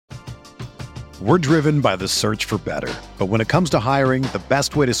We're driven by the search for better. But when it comes to hiring, the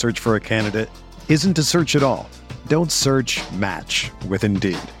best way to search for a candidate isn't to search at all. Don't search, match with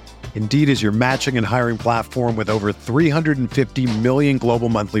Indeed. Indeed is your matching and hiring platform with over 350 million global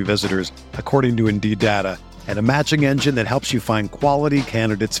monthly visitors, according to Indeed data, and a matching engine that helps you find quality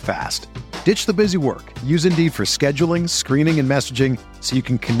candidates fast. Ditch the busy work. Use Indeed for scheduling, screening, and messaging so you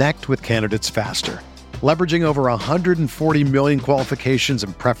can connect with candidates faster. Leveraging over 140 million qualifications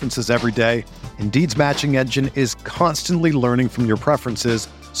and preferences every day, Indeed's matching engine is constantly learning from your preferences,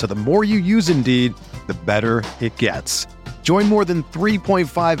 so the more you use Indeed, the better it gets. Join more than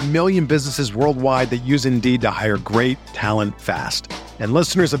 3.5 million businesses worldwide that use Indeed to hire great talent fast. And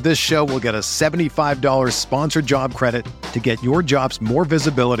listeners of this show will get a $75 sponsored job credit to get your jobs more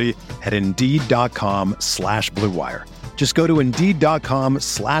visibility at Indeed.com/Blue Wire. Just go to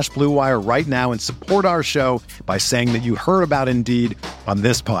Indeed.com/Blue Wire right now and support our show by saying that you heard about Indeed on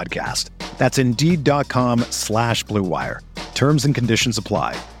this podcast. That's Indeed.com/Blue Wire. Terms and conditions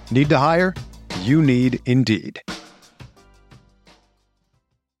apply. Need to hire? You need Indeed.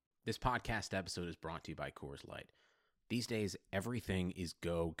 This podcast episode is brought to you by Coors Light. These days, everything is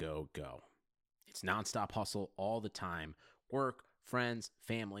go, go, go. It's nonstop hustle all the time. Work, friends,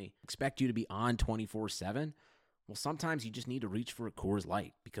 family, expect you to be on 24/7. Well, sometimes you just need to reach for a Coors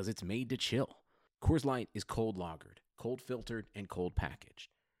Light because it's made to chill. Coors Light is cold lagered, cold filtered, and cold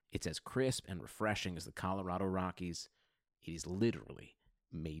packaged. It's as crisp and refreshing as the Colorado Rockies. It is literally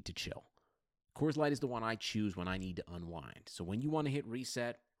made to chill. Coors Light is the one I choose when I need to unwind. So when you want to hit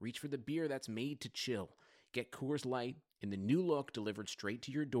reset, reach for the beer that's made to chill. Get Coors Light in the new look delivered straight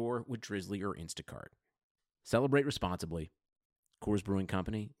to your door with Drizzly or Instacart. Celebrate responsibly. Coors Brewing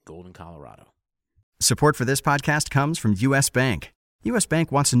Company, Golden, Colorado. Support for this podcast comes from U.S. Bank. U.S.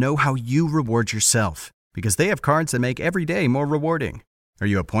 Bank wants to know how you reward yourself because they have cards that make every day more rewarding. Are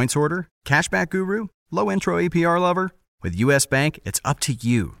you a points hoarder, cashback guru, low intro APR lover? With U.S. Bank, it's up to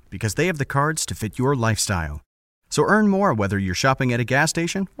you because they have the cards to fit your lifestyle. So earn more whether you're shopping at a gas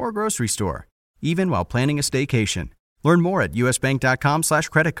station or a grocery store, even while planning a staycation. Learn more at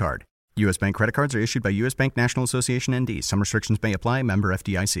usbank.com/credit card. U.S. Bank credit cards are issued by U.S. Bank National Association ND. Some restrictions may apply. Member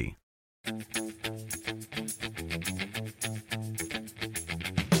FDIC.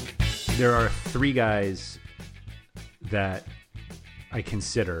 There are three guys that I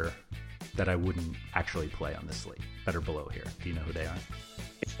consider that I wouldn't actually play on this slate that are below here. Do you know who they are?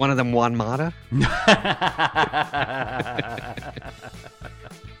 Is one of them Juan Mata? No.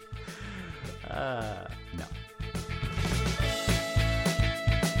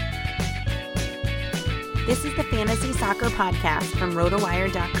 This is the Fantasy Soccer Podcast from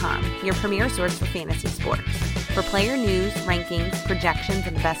RotoWire.com, your premier source for fantasy sports. For player news, rankings, projections,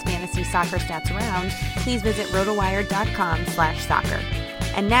 and the best fantasy soccer stats around, please visit RotoWire.com/soccer.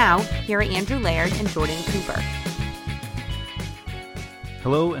 And now, here are Andrew Laird and Jordan Cooper.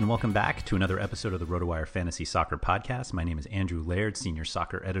 Hello and welcome back to another episode of the RotoWire Fantasy Soccer Podcast. My name is Andrew Laird, Senior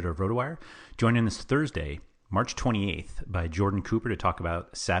Soccer Editor of RotoWire. Joining us Thursday, March 28th, by Jordan Cooper to talk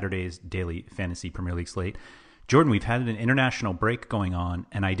about Saturday's daily Fantasy Premier League slate. Jordan, we've had an international break going on,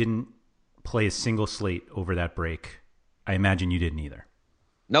 and I didn't play a single slate over that break. I imagine you didn't either.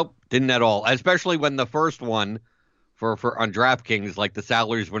 Nope, didn't at all. Especially when the first one for on DraftKings, like the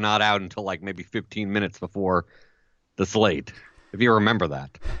salaries were not out until like maybe 15 minutes before the slate. If you remember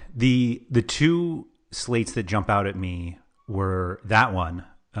that. The two slates that jump out at me were that one,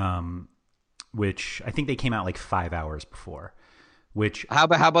 which I think they came out like 5 hours before. Which how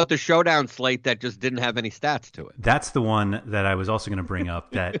about the showdown slate that just didn't have any stats to it? That's the one that I was also going to bring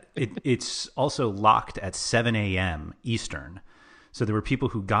up. That it's also locked at 7 a.m. Eastern. So there were people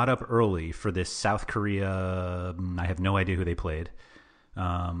who got up early for this South Korea. I have no idea who they played,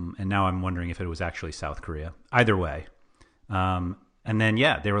 and now I'm wondering if it was actually South Korea. Either way. And then,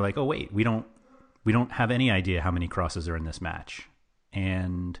 they were like, oh, wait, we don't have any idea how many crosses are in this match.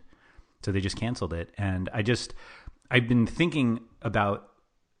 And so they just canceled it. And I've been thinking about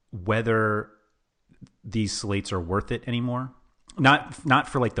whether these slates are worth it anymore. Not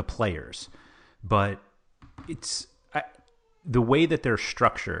for like the players, but the way that they're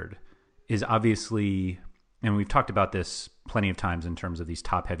structured is obviously, and we've talked about this plenty of times in terms of these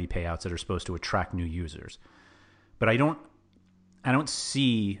top heavy payouts that are supposed to attract new users. But I don't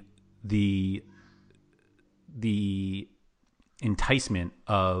see the enticement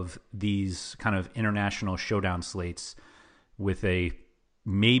of these kind of international showdown slates with a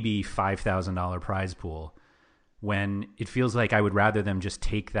maybe $5,000 prize pool when it feels like I would rather them just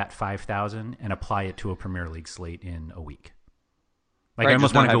take that $5,000 and apply it to a Premier League slate in a week. Like I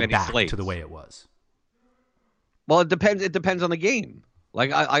almost want to go back to the way it was. Well, it depends. It depends on the game.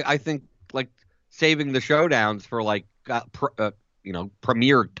 Like I think like saving the showdowns for like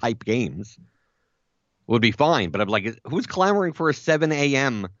premier type games would be fine. But I'm like, who's clamoring for a 7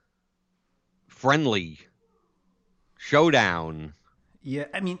 a.m. friendly showdown? Yeah,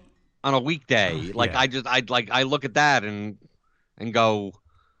 I mean, on a weekday, like yeah. I look at that and go,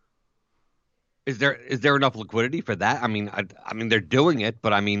 is there enough liquidity for that? I mean, they're doing it,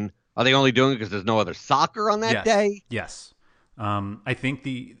 but I mean, are they only doing it because there's no other soccer on that day? Yes. I think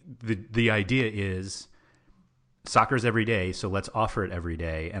the idea is soccer's every day, so let's offer it every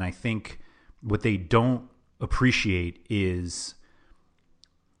day. And I think what they don't appreciate is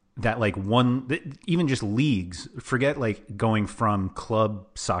that even just leagues, forget like going from club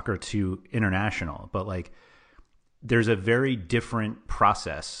soccer to international, but like there's a very different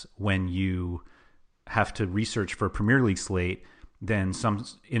process when you have to research for a Premier League slate than some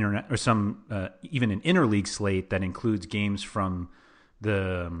internet or some even an interleague slate that includes games from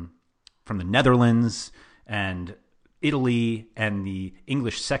the Netherlands and Italy and the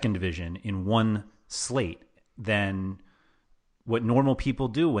English second division in one slate than what normal people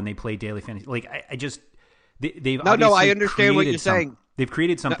do when they play daily fantasy. Like they've no, I understand what you're saying. They've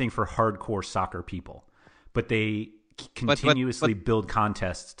created something for hardcore soccer people, but they continuously build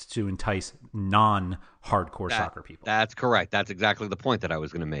contests to entice non-hardcore soccer people. That's correct. That's exactly the point that I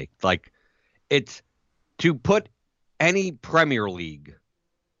was going to make. Like, it's to put any Premier League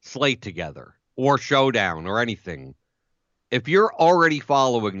slate together or showdown or anything. If you're already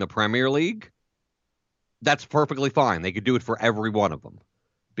following the Premier League, that's perfectly fine. They could do it for every one of them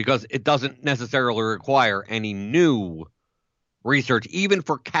because it doesn't necessarily require any new research, even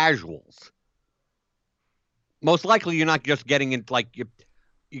for casuals. Most likely, you're not just getting into you're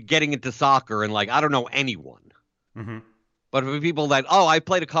getting into soccer and I don't know anyone. Mm-hmm. But for people that I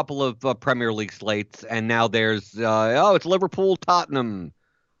played a couple of Premier League slates and now there's it's Liverpool Tottenham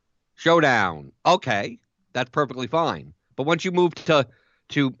showdown. Okay, that's perfectly fine. But once you move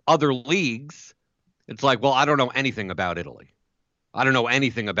to other leagues, it's like, well, I don't know anything about Italy. I don't know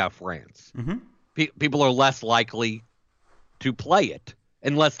anything about France. Mm-hmm. People are less likely to play it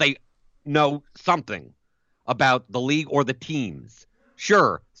unless they know something about the league or the teams.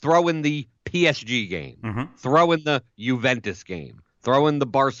 Sure, throw in the PSG game. Mm-hmm. Throw in the Juventus game. Throw in the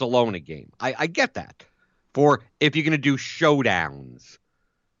Barcelona game. I get that. For if you're going to do showdowns,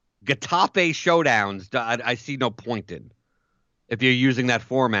 Getafe showdowns, I see no point in. If you're using that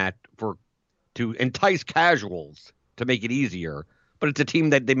format to entice casuals to make it easier, but it's a team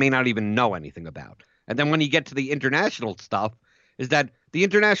that they may not even know anything about. And then when you get to the international stuff, is that the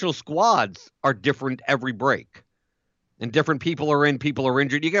international squads are different every break. And different people are in, people are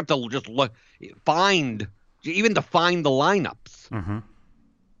injured. You have to just even define the lineups mm-hmm.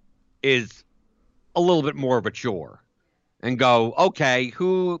 is a little bit more of a chore. And go, okay,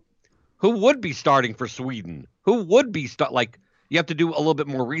 who would be starting for Sweden? Who would be you have to do a little bit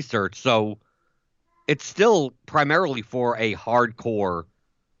more research. So it's still primarily for a hardcore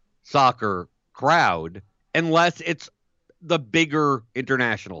soccer crowd, unless it's the bigger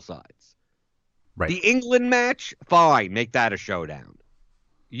international sides. Right. The England match, fine, make that a showdown.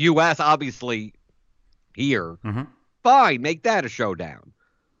 U.S., obviously, here, mm-hmm. fine, make that a showdown.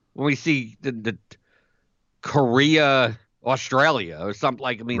 When we see the Korea, Australia, or something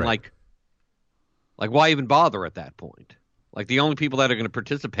right. Why even bother at that point? The only people that are going to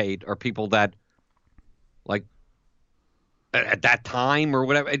participate are people that, at that time or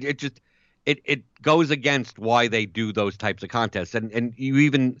whatever. It goes against why they do those types of contests.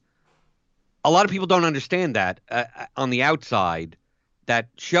 And a lot of people don't understand that on the outside, that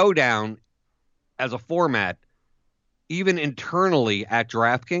showdown as a format, even internally at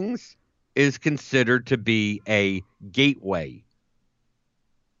DraftKings, is considered to be a gateway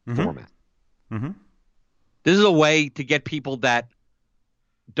mm-hmm. format. Mm-hmm. This is a way to get people that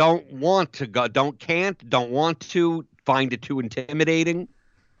don't want to go, don't want to, find it too intimidating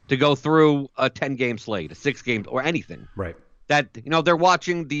to go through a 10-game slate, a 6-game, or anything. Right. That they're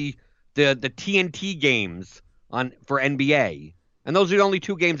watching the TNT games for NBA, and those are the only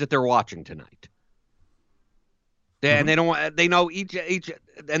 2 games that they're watching tonight. And mm-hmm. they know each,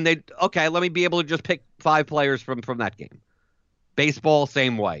 and let me be able to just pick 5 players from that game. Baseball,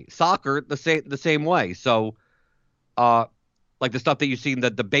 same way. Soccer, the same way. So, the stuff that you see in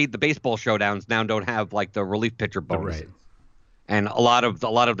the baseball showdowns now don't have the relief pitcher bonuses. Right. And a lot of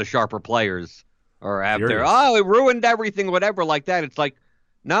the sharper players are out there. Oh, it ruined everything, whatever, like that. It's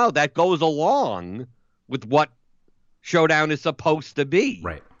no, that goes along with what showdown is supposed to be.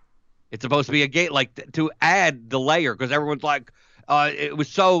 Right. It's supposed to be a gate, to add the layer, because everyone's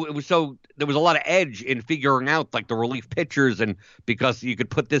there was a lot of edge in figuring out the relief pitchers, and because you could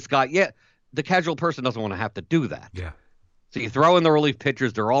put this guy. Yeah, the casual person doesn't want to have to do that. Yeah. So you throw in the relief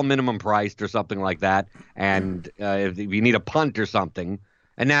pitchers, they're all minimum priced or something like that. And if you need a punt or something,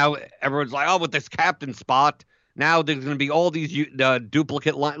 and now everyone's like, oh, with this captain spot, now there's going to be all these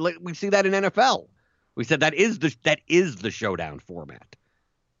duplicate lines. We see that in NFL. We said that is the showdown format.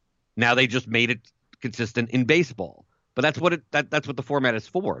 Now they just made it consistent in baseball. But that's what that's what the format is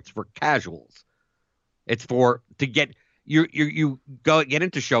for. It's for casuals. It's for to get you go get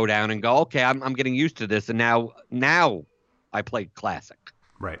into showdown and go, okay, I'm getting used to this, and now I play classic.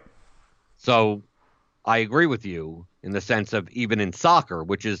 Right. So I agree with you in the sense of even in soccer,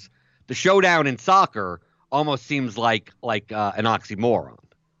 which is the showdown in soccer almost seems like an oxymoron.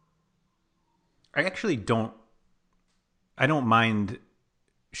 I actually don't mind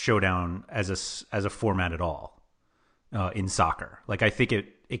showdown as a format at all in soccer. Like I think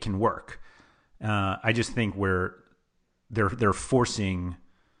it can work. I just think where they're forcing.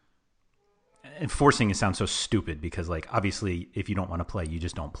 And forcing it sounds so stupid because, like, obviously, if you don't want to play, you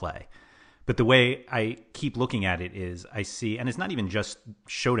just don't play. But the way I keep looking at it is I see, and it's not even just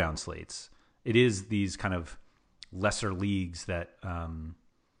showdown slates. It is these kind of lesser leagues that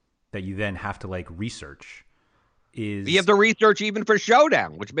you then have to, like, research. You have to research even for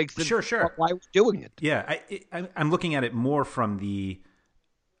showdown, which makes it sure. Why we're doing it. Yeah, I'm looking at it more from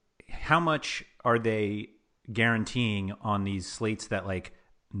how much are they guaranteeing on these slates that, like,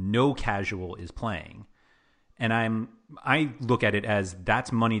 no casual is playing. And I look at it as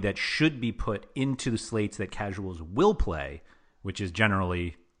that's money that should be put into the slates that casuals will play, which is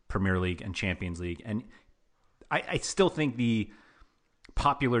generally Premier League and Champions League. And I still think the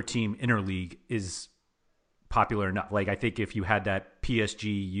popular team interleague is popular enough. Like I think if you had that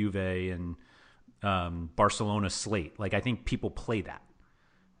PSG, Juve, and Barcelona slate, like I think people play that.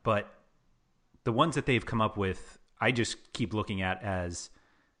 But the ones that they've come up with, I just keep looking at as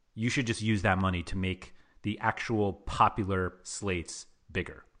you should just use that money to make the actual popular slates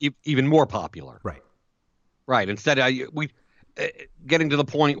bigger. Even more popular. Right. Right. Instead, we getting to the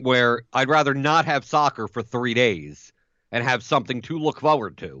point where I'd rather not have soccer for 3 days and have something to look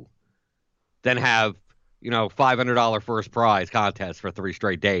forward to than have, $500 first prize contest for 3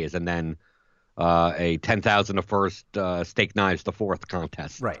 straight days and then a 10,000 a first steak knives the fourth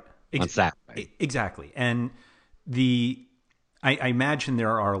contest. Right. On Saturday. Exactly. And I imagine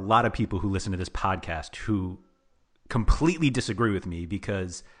there are a lot of people who listen to this podcast who completely disagree with me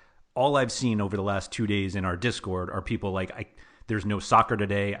because all I've seen over the last 2 days in our Discord are people like, there's no soccer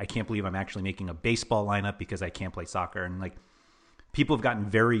today. I can't believe I'm actually making a baseball lineup because I can't play soccer. And like people have gotten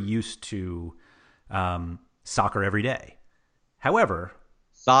very used to soccer every day. However,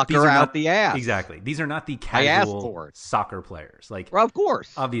 soccer out the ass. Exactly. These are not the casual soccer players. Like, well, of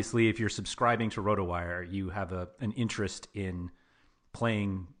course. Obviously, if you're subscribing to RotoWire, you have an interest in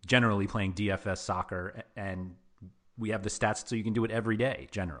generally playing DFS soccer, and we have the stats so you can do it every day,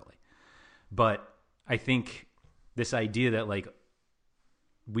 generally. But I think this idea that, like,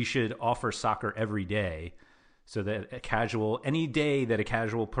 we should offer soccer every day so that any day that a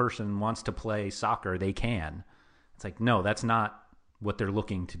casual person wants to play soccer, they can. It's like, no, that's not what they're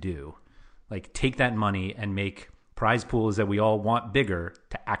looking to do. Like, take that money and make prize pools that we all want bigger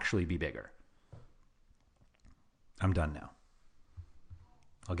to actually be bigger. I'm done now.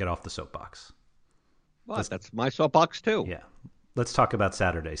 I'll get off the soapbox. Well, that's my soapbox too. Yeah. Let's talk about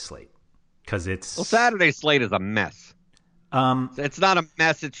Saturday's slate. Because Saturday's slate is a mess. It's not a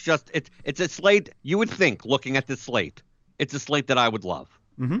mess. It's just it's a slate. You would think, looking at this slate, it's a slate that I would love.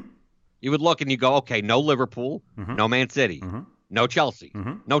 Mm-hmm. You would look and you go, okay, no Liverpool, no Man City, no Chelsea,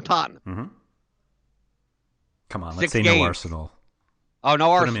 no Tottenham. Mm-hmm. Come on, 6 let's say games. no Arsenal. Oh,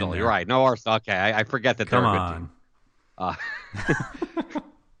 no Arsenal. You're right. No Arsenal. Okay, I forget that they're a good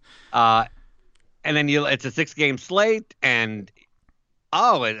team. And then it's a 6-game slate, and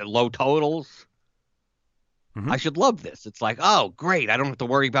low totals. Mm-hmm. I should love this. It's like, oh, great. I don't have to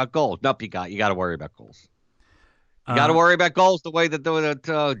worry about goals. Nope, you got to worry about goals. You got to worry about goals the way that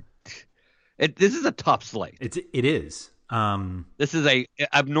this is a tough slate. It is. This is a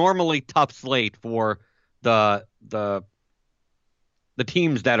abnormally tough slate for the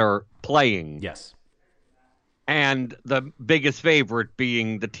teams that are playing. Yes. And the biggest favorite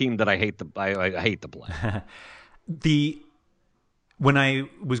being the team that I hate to play. When I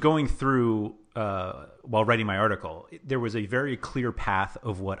was going through while writing my article, there was a very clear path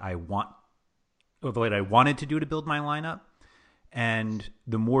of what I wanted to do to build my lineup, and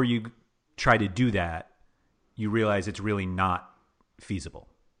the more you try to do that, you realize it's really not feasible,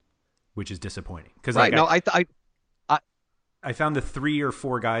 which is disappointing. Because right, I found the 3 or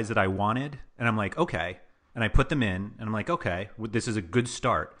 4 guys that I wanted, and I'm like, okay. And I put them in, and I'm like, okay, this is a good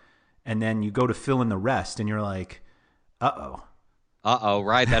start. and then you go to fill in the rest, and you're like, uh-oh. Uh-oh,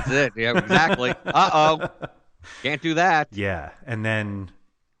 right, that's it. Yeah, exactly. Uh-oh. Can't do that. Yeah, and then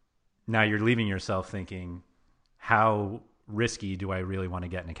now you're leaving yourself thinking, how risky do I really want to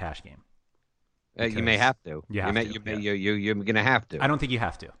get in a cash game? You may have to. You're going to have to. I don't think you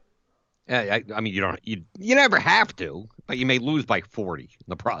have to. I mean, you never have to, but you may lose by 40 in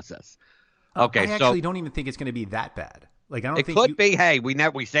the process. Okay, I actually don't even think it's going to be that bad. Like, I don't it think could be. Hey,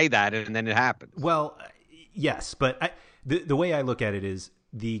 we say that, and then it happens. Well, yes, but the way I look at it is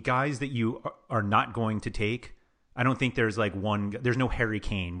the guys that you are not going to take. I don't think there's like there's no Harry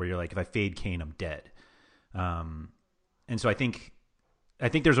Kane where you're like, if I fade Kane, I'm dead. And so I think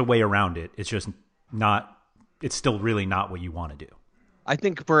there's a way around it. It's just not. It's still really not what you want to do. I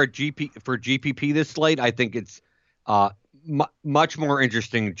think for GPP this slate, I think it's much more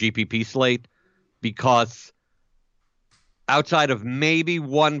interesting GPP slate because outside of maybe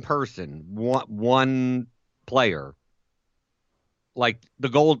one person, one player, like the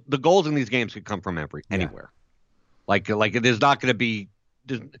goals in these games could come from anywhere. Like there's not going to be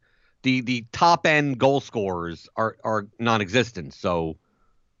the top end goal scorers are non-existent. So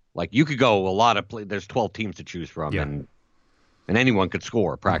like you could go a lot of there's 12 teams to choose from and anyone could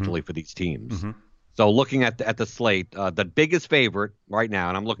score practically for these teams. Mm-hmm. So looking at the slate, the biggest favorite right now,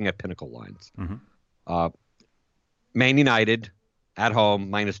 and I'm looking at Pinnacle lines, Man United at home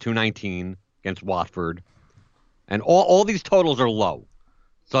minus 219 against Watford, and all these totals are low.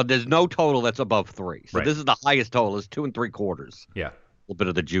 So there's no total that's above 3. So This is the highest total is 2 3/4. Yeah, a little bit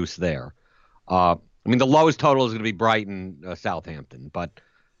of the juice there. I mean, the lowest total is going to be Brighton, Southampton, but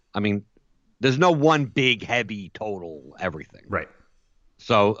I mean, there's no one big heavy total everything. Right.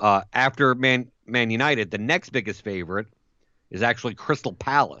 So after Man United, the next biggest favorite is actually Crystal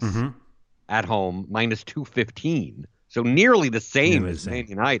Palace at home minus 215. So nearly the same as Man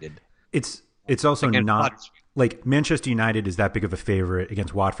United. It's also not like Manchester United is that big of a favorite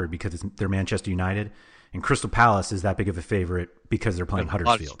against Watford because they're Manchester United, and Crystal Palace is that big of a favorite because they're playing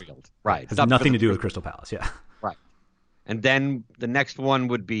Huddersfield. Right. It has nothing to do with Crystal Palace. Yeah. Right. And then the next one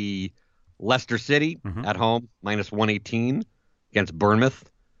would be Leicester City at home minus 118 against Bournemouth,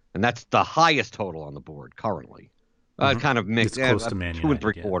 and that's the highest total on the board currently. Kind of mixed. It's close to Man United.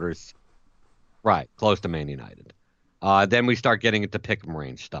 2 3/4. Right, close to Man United. Then we start getting into pick'em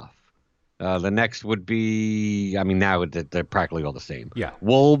range stuff. The next would be, I mean, now they're practically all the same. Yeah.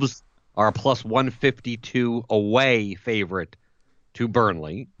 Wolves are a plus 152 away favorite to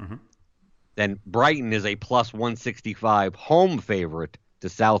Burnley. Then Brighton is a plus 165 home favorite to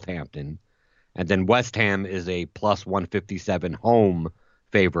Southampton. And then West Ham is a plus 157 home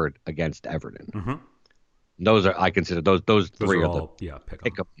favorite against Everton. Those are, I consider those three are all the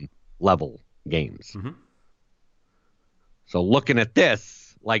pick-up level games. So looking at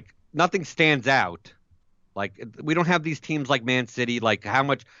this, like nothing stands out. Like we don't have these teams like Man City. Like how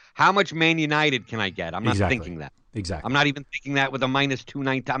much Man United can I get? I'm not thinking that. Exactly. I'm not even thinking that with a minus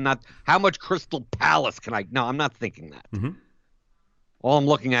 290. I'm not. How much Crystal Palace can I? No, I'm not thinking that. All I'm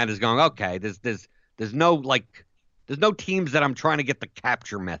looking at is going, okay, there's no teams that I'm trying to get the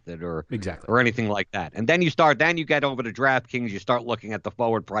capture method or anything like that. And then you get over to DraftKings, you start looking at the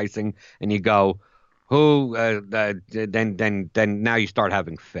forward pricing, and you go, then now you start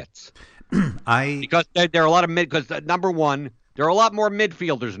having fits. Because there are a lot of because number one, there are a lot more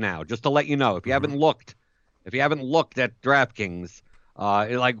midfielders now. Just to let you know, if you haven't looked at DraftKings,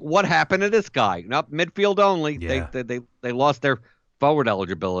 like what happened to this guy? Nope, midfield only. Yeah. They lost their forward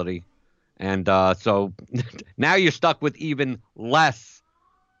eligibility, and so now you're stuck with even less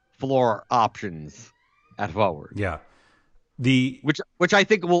floor options at forward. Yeah, which I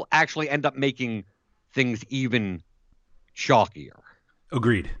think will actually end up making things even chalkier.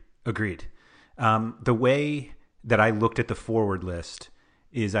 Agreed. The way that I looked at the forward list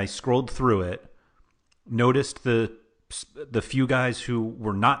is I scrolled through it, noticed the few guys who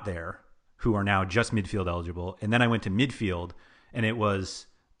were not there, who are now just midfield eligible, and then I went to midfield. And it was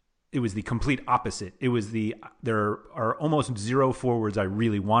the complete opposite. There are almost zero forwards I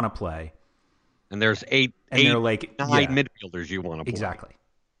really want to play, and there's nine midfielders you want to play. Exactly.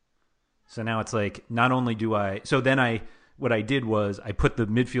 So now it's like not only do I. So then what I did was I put the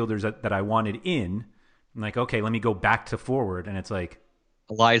midfielders that I wanted in. I'm like, okay, let me go back to forward, and it's like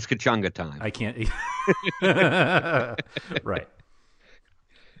Elias Kachunga time. I can't. Right.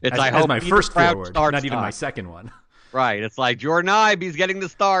 It's as my first forward, not even my second one. Right, it's like Jordan Ibe's getting the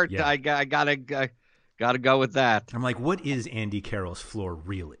start. Yeah. I gotta go with that. I'm like, what is Andy Carroll's floor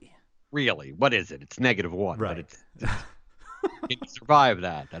really? Really, what is it? It's -1. Right. But can he survive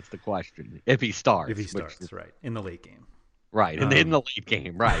that? That's the question. If he starts, right in the late game. Right, in the late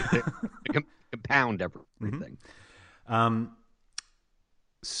game, right. They compound everything.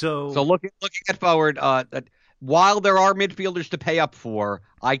 So looking at forward, that while there are midfielders to pay up for,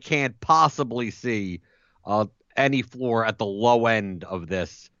 I can't possibly see any floor at the low end of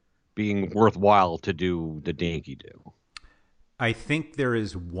this being worthwhile to do the dinky do. I think there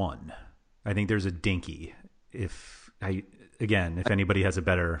is one. I think there's a dinky. If anybody has a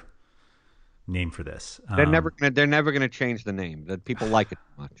better name for this, they're never gonna change the name. That people like it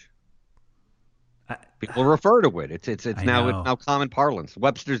much. People refer to it. It's now common parlance.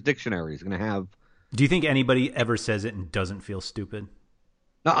 Webster's Dictionary is going to have. Do you think anybody ever says it and doesn't feel stupid?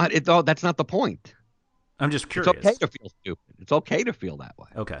 No, that's not the point. I'm just curious. It's okay to feel stupid. It's okay to feel that way.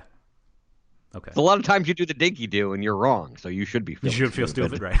 Okay. So a lot of times you do the dinky do and you're wrong, so you should be. Feel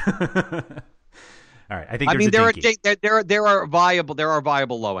stupid, right? All right. I think there are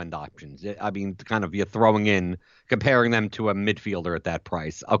viable low end options. I mean, kind of you're throwing in comparing them to a midfielder at that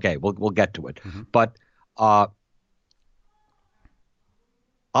price. Okay, we'll get to it. But I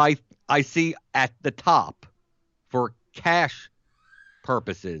see at the top for cash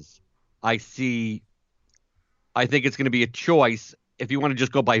purposes. I think it's going to be a choice if you want to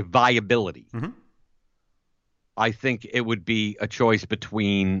just go by viability. I think it would be a choice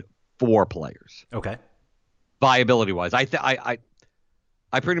between 4 players. Okay. Viability wise, I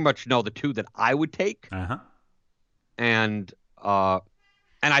pretty much know the 2 that I would take. And I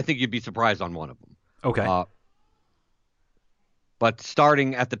think you'd be surprised on one of them. Okay. But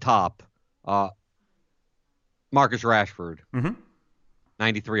starting at the top, Marcus Rashford,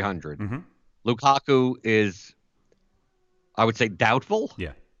 9,300. Lukaku is, I would say, doubtful. Yeah.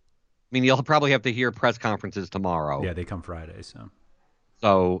 I mean, you'll probably have to hear press conferences tomorrow. Yeah, they come Friday, so.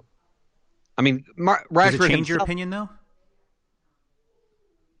 So, I mean, Rashford. Does it change your opinion, though?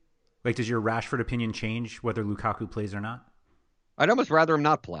 Like, does your Rashford opinion change whether Lukaku plays or not? I'd almost rather him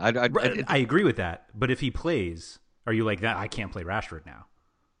not play. I agree with that. But if he plays, are you like that? I can't play Rashford now.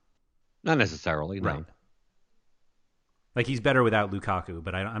 Not necessarily, no. Right. Like, he's better without Lukaku,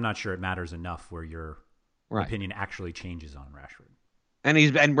 but I'm not sure it matters enough where your opinion actually changes on Rashford. And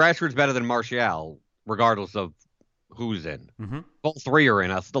Rashford's better than Martial, regardless of who's in. Both 3 are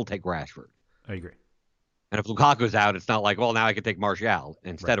in. I'll still take Rashford. I agree. And if Lukaku's out, it's not like, well, now I can take Martial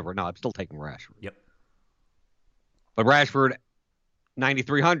instead of her. No, I'm still taking Rashford. Yep. But Rashford,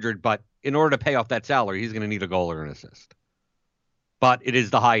 9,300. But in order to pay off that salary, he's going to need a goal or an assist. But it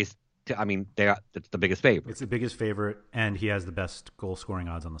is the highest. I mean, it's the biggest favorite. It's the biggest favorite, and he has the best goal scoring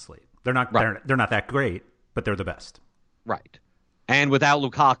odds on the slate. They're not. They're not that great, but they're the best. Right. And without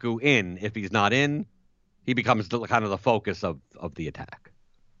Lukaku in, if he's not in, he becomes kind of the focus of the attack.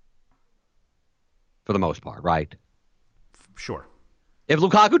 For the most part, right? Sure. If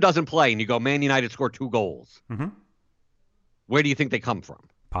Lukaku doesn't play and you go, Man United scored 2 goals, where do you think they come from?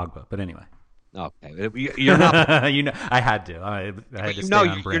 Pogba, but anyway. Okay, you're not. I had to. I had to stay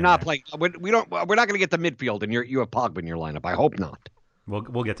on brand. You're not playing. We're not going to get to midfield, and you have Pogba in your lineup. I hope not.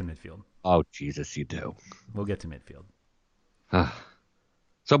 We'll get to midfield. Oh Jesus, you do. We'll get to midfield.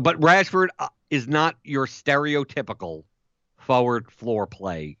 But Rashford is not your stereotypical forward floor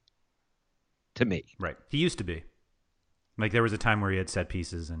play. To me, right? He used to be. Like there was a time where he had set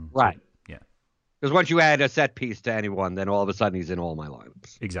pieces and right. Yeah. Because once you add a set piece to anyone, then all of a sudden he's in all my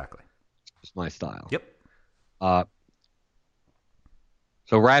lineups. Exactly. It's my style. Yep. So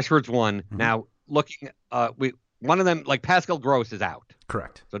Rashford's one. Now looking, one of them, like Pascal Gross, is out.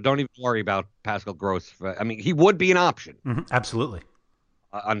 Correct. So don't even worry about Pascal Gross. I mean, he would be an option. Absolutely.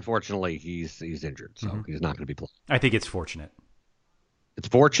 Unfortunately, he's injured, so he's not going to be playing. I think it's fortunate. It's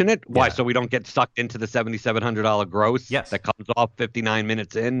fortunate. Why? Yeah. So we don't get sucked into the $7,700 gross. Yes. That comes off 59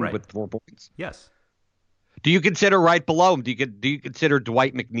 minutes in with 4 points. Yes. Do you consider right below him? Do you consider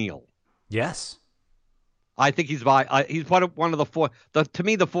Dwight McNeil? Yes. I think he's one of the 4. To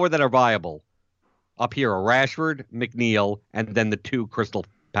me, the 4 that are viable up here are Rashford, McNeil, and then the 2 Crystal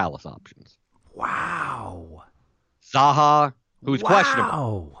Palace options. Wow. Zaha, who's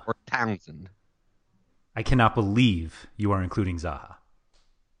questionable, or Townsend. I cannot believe you are including Zaha.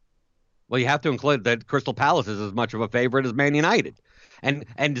 Well, you have to include that Crystal Palace is as much of a favorite as Man United. And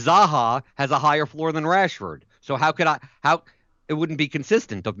Zaha has a higher floor than Rashford. So how it wouldn't be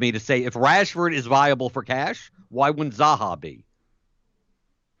consistent of me to say if Rashford is viable for cash, why wouldn't Zaha be?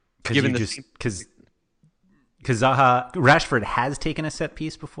 Because Rashford has taken a set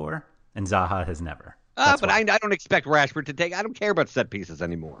piece before and Zaha has never. But I don't expect Rashford to take. I don't care about set pieces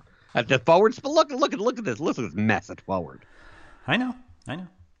anymore. At the forwards, but look at this. Look at this mess at forward. I know.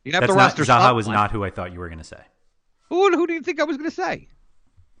 You have to roster. Zaha was not who I thought you were going to say. Who do you think I was going to say?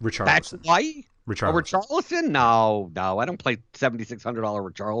 Richarlison. That's why? Richarlison. Richarlison? No. I don't play $7,600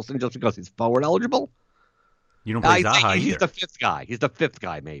 Richarlison just because he's forward eligible. You don't play Zaha He's either. the fifth guy. He's the fifth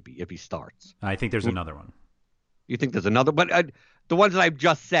guy, maybe, if he starts. I think there's another one. You think there's another? But the ones that I've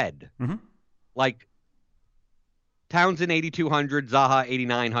just said, like Townsend 8,200, Zaha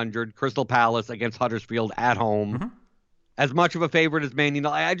 8,900, Crystal Palace against Huddersfield at home. As much of a favorite as Man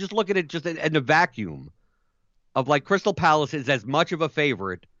United. I just look at it just in a vacuum of like Crystal Palace is as much of a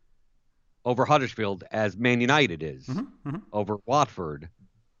favorite over Huddersfield as Man United is over Watford.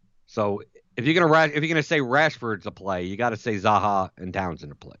 So if you're gonna say Rashford's a play, you got to say Zaha and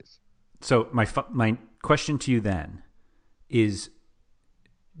Townsend are plays. So my question to you then is,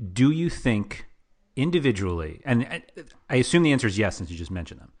 do you think individually, and I assume the answer is yes since you just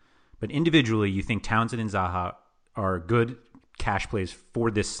mentioned them, but individually you think Townsend and Zaha are good cash plays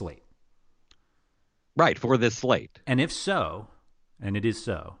for this slate? Right, for this slate. And if so, and it is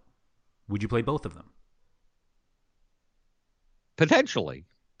so, would you play both of them? Potentially,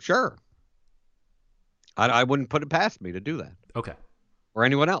 sure. I wouldn't put it past me to do that. Okay. Or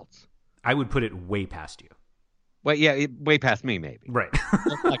anyone else. I would put it way past you. Well, yeah, way past me, maybe. Right.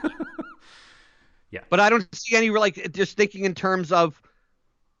 Yeah. But I don't see any, like, just thinking in terms of,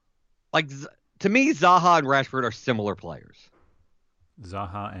 like, to me, Zaha and Rashford are similar players.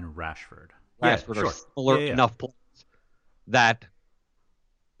 Zaha and Rashford. Rashford are similar enough players that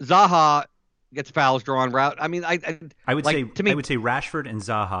Zaha gets fouls drawn route. I mean, I would like, say to me, I would say Rashford and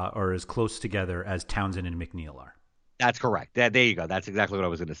Zaha are as close together as Townsend and McNeil are. That's correct. There you go. That's exactly what I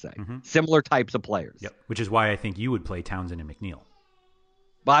was going to say. Similar types of players. Yep. Which is why I think you would play Townsend and McNeil.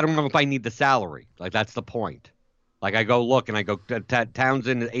 But I don't know if I need the salary. Like, that's the point. Like, I go look and I go,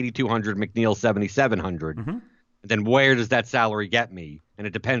 Townsend 8,200, McNeil 7,700. And then where does that salary get me? And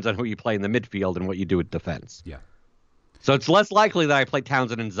it depends on who you play in the midfield and what you do at defense. Yeah. So it's less likely that I play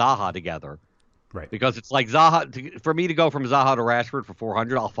Townsend and Zaha together. Right. Because it's like Zaha, for me to go from Zaha to Rashford for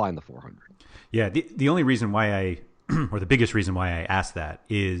 400, I'll find the 400. Yeah. The only reason why or the biggest reason why I asked that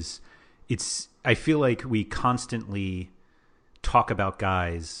is I feel like we constantly talk about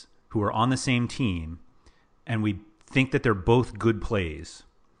guys who are on the same team and we think that they're both good plays,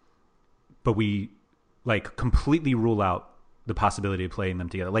 but we like completely rule out the possibility of playing them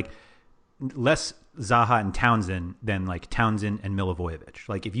together. Like less Zaha and Townsend than like Townsend and Milivojevic.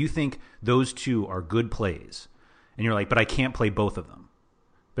 Like if you think those two are good plays and you're like, but I can't play both of them.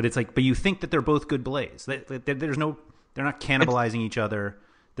 But it's like, but you think that they're both good plays. They're not cannibalizing each other.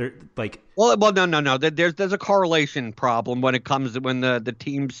 They're like, well, no. There's a correlation problem when the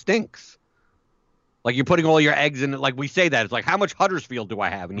team stinks. Like you're putting all your eggs in it. Like we say that it's like, how much Huddersfield do I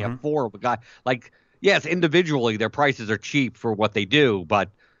have? And you have four of a guy. Like, yes, individually their prices are cheap for what they do, but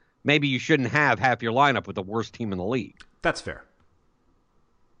maybe you shouldn't have half your lineup with the worst team in the league. That's fair.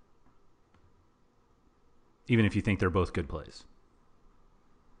 Even if you think they're both good plays.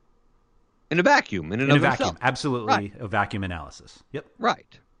 In a vacuum. In a vacuum. Absolutely. Right. A vacuum analysis. Yep.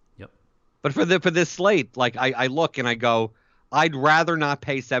 Right. Yep. But for this slate, like I look and I go, I'd rather not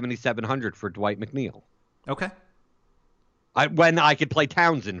pay $7,700 for Dwight McNeil. Okay. When I could play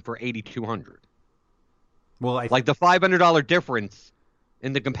Townsend for $8,200. Well, like the $500 difference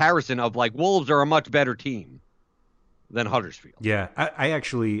in the comparison of like Wolves are a much better team than Huddersfield. Yeah, I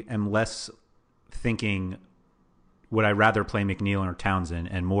actually am less thinking would I rather play McNeil or Townsend,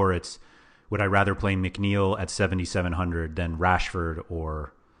 and more it's would I rather play McNeil at 7,700 than Rashford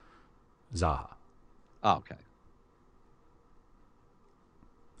or Zaha. Oh, okay.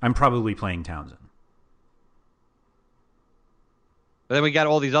 I'm probably playing Townsend. But then we got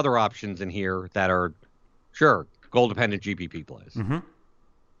all these other options in here that are, sure, goal-dependent GPP plays.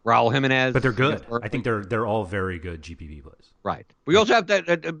 Raul Jimenez. But they're good. I think they're all very good GPP plays. Right. We also have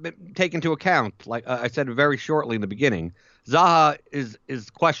to take into account, like I said very shortly in the beginning, Zaha is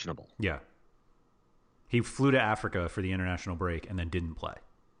questionable. Yeah. He flew to Africa for the international break and then didn't play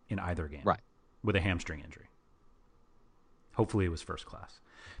in either game. Right. With a hamstring injury. Hopefully it was first class.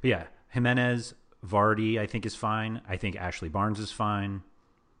 But yeah, Jimenez, Vardy, I think is fine. I think Ashley Barnes is fine.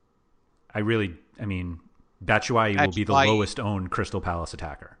 Batshuayi will be the lowest owned Crystal Palace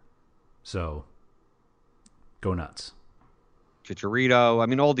attacker. So, go nuts. Chicharito. I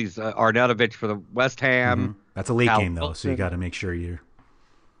mean, all these Arnautovic for the West Ham. That's a late game, though, so you got to make sure you're...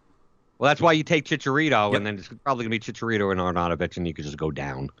 Well, that's why you take Chicharito, and then it's probably going to be Chicharito and Arnautovic, and you could just go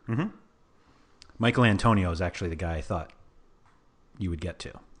down. Michael Antonio is actually the guy I thought you would get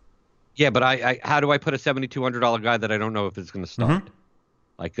to. Yeah, but I how do I put a $7,200 guy that I don't know if it's going to start?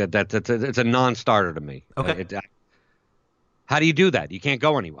 Like it's a non-starter to me. Okay. How do you do that? You can't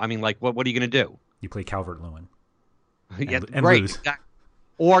go anywhere. I mean, like, what are you going to do? You play Calvert-Lewin. And lose.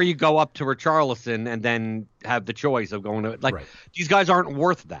 Or you go up to Richarlison and then have the choice of going to these guys aren't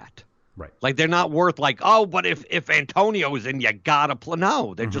worth that. Right. Like they're not worth but if Antonio's in, you gotta play.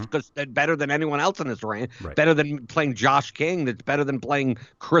 No, they're just because they're better than anyone else in this range. Right. Better than playing Josh King. That's better than playing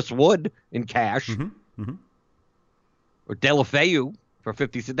Chris Wood in cash. Or Deulofeu for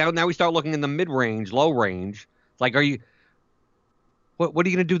 50. Now we start looking in the mid-range, low range. Like, are you? What are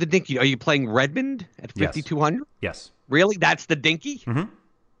you gonna do the dinky? Are you playing Redmond at 5,200? Yes. Really? That's the dinky? Mm-hmm.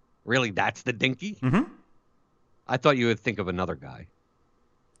 Really? That's the dinky? Mm-hmm. I thought you would think of another guy.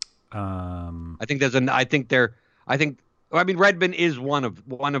 I mean, Redmond is one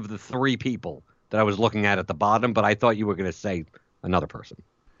of the three people that I was looking at the bottom, but I thought you were going to say another person.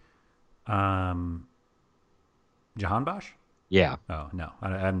 Jahan Bosch? Yeah. Oh no,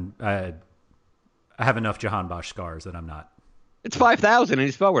 I have enough Jahan Bosch scars that I'm not. It's 5,000 and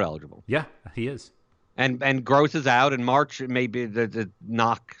he's forward eligible. Yeah, he is. And Gross is out in March. Maybe the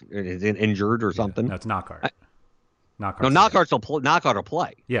knock is injured or something. No, it's Knockaert. Knockaert will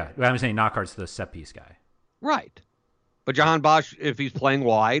play. Yeah, I'm saying Knockaert's the set piece guy. Right. But Jahan Bosch, if he's playing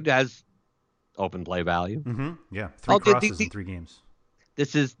wide, has open play value. Mm-hmm. Yeah, three crosses in 3 games.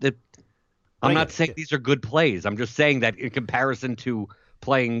 This is the. I'm not saying these are good plays. I'm just saying that in comparison to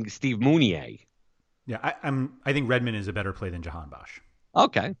playing Steve Mounier. Yeah, I think Redmond is a better play than Jahan Bosch.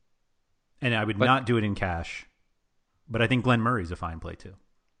 Okay. And I would not do it in cash, but I think Glenn Murray's a fine play too.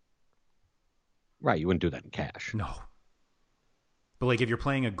 Right, you wouldn't do that in cash. No. But like if you're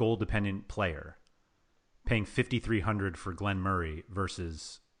playing a goal-dependent player, paying $5,300 for Glenn Murray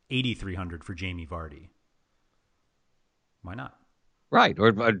versus $8,300 for Jamie Vardy, why not? Right,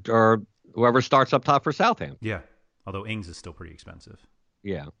 or whoever starts up top for Southampton. Yeah, although Ings is still pretty expensive.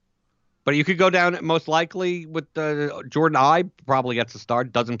 Yeah. But you could go down most likely with Jordan Ibe, probably gets a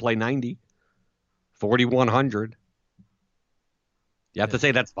start, doesn't play 90, 4,100. You have to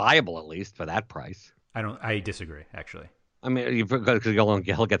say that's viable at least for that price. I disagree, actually. I mean, because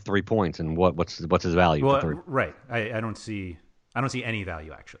he'll get 3 points, and what's his value? Well, for 3? Right. I don't see any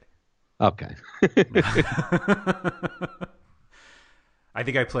value actually. Okay. I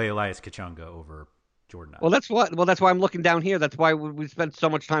think I play Elias Kachunga over Jordan. Well, that's why I'm looking down here. That's why we spent so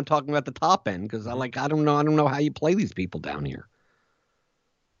much time talking about the top end, because I don't know how you play these people down here.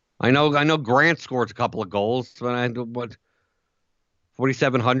 I know Grant scores a couple of goals, but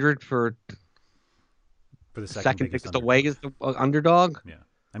 4,700 for the second biggest away is the underdog. Yeah,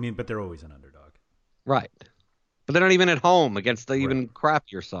 I mean, but they're always an underdog, right? But they're not even at home against the even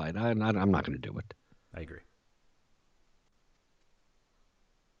crappier side. I'm not going to do it. I agree.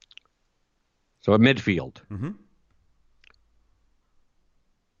 So at midfield,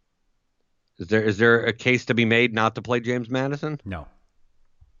 is there a case to be made not to play James Maddison? No.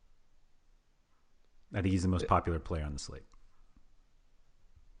 I think he's the most popular player on the slate.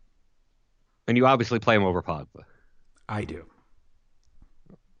 And you obviously play him over Pogba. I do.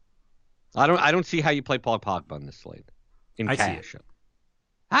 I don't see how you play Paul Pogba on this slate in cash. See it.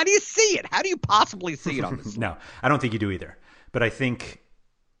 How do you see it? How do you possibly see it on this slate? No, I don't think you do either. But I think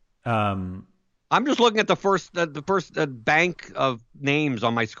I'm just looking at the first bank of names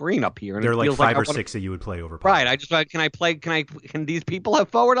on my screen up here, and there are like 5 or 6 that you would play over Pogba. Right. Can these people have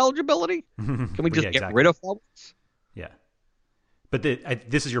forward eligibility? Can we just get rid of forwards? Yeah. But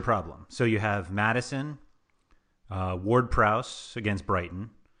this is your problem. So you have Maddison, Ward-Prowse against Brighton,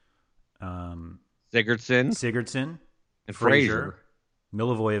 Sigurdsson, and Fraser,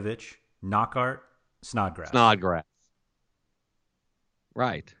 Milivojevic, Knockaert, Snodgrass.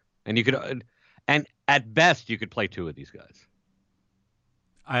 Right. And you could, and at best, you could play 2 of these guys.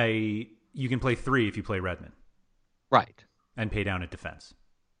 You can play 3 if you play Redmond. Right. And pay down at defense.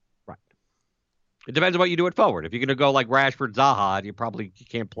 Right. It depends on what you do at forward. If you're going to go like Rashford, Zaha, you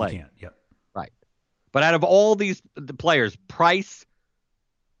can't play. You can't, yep. Right. But out of all the players, price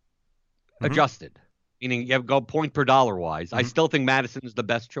adjusted, meaning you have go point per dollar wise, I still think Maddison is the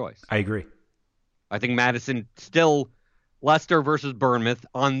best choice. I agree. I think Maddison still Leicester versus Bournemouth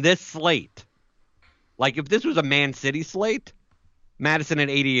on this slate. Like if this was a Man City slate, Maddison at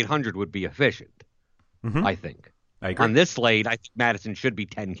 8,800 would be efficient. I think. I agree. On this slate, I think Maddison should be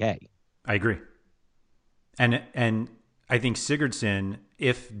 10K. I agree. And I think Sigurdsson,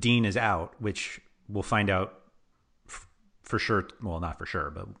 if Dean is out, which we'll find out for sure. Well, not for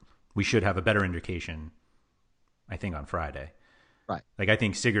sure, but we should have a better indication, I think, on Friday. Right. Like I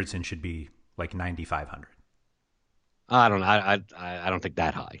think Sigurdsson should be like 9,500. I don't think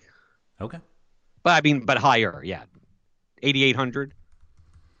that high. Okay. But higher, yeah. 8,800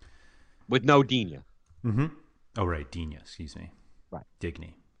 with no Digne. Oh, right. Digne, excuse me. Right.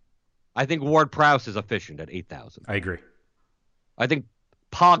 Digne. I think Ward-Prowse is efficient at 8,000. I agree. I think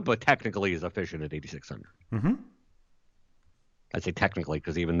Pogba technically is efficient at 8,600. Mm-hmm. I say technically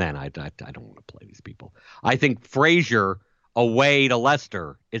because even then I don't want to play these people. I think Frazier away to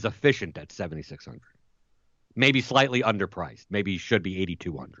Leicester is efficient at 7,600. Maybe slightly underpriced. Maybe he should be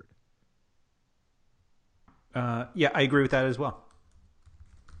 8,200. Yeah, I agree with that as well.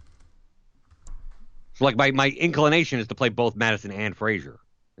 So like my inclination is to play both Madison and Frazier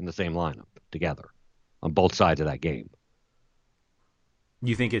in the same lineup together on both sides of that game.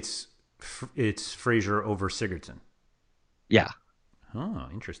 You think it's Frazier over Sigurdsson? Yeah. Oh,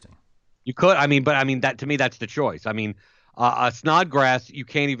 interesting. You could. That to me, that's the choice. Snodgrass, you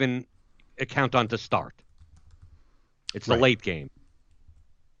can't even count on to start. It's the late game.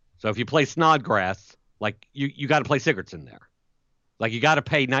 So if you play Snodgrass, like you got to play Sigurdsson there. Like you got to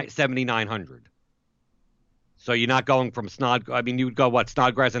pay 7,900. So you're not going from you would go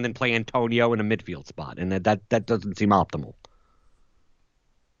Snodgrass and then play Antonio in a midfield spot, and that doesn't seem optimal.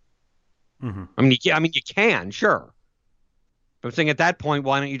 Mm-hmm. You can, sure. But I'm saying at that point,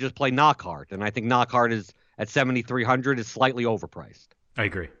 why don't you just play Knockhart? And I think Knockhart is at 7,300 is slightly overpriced. I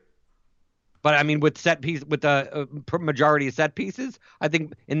agree. But with the majority of set pieces, I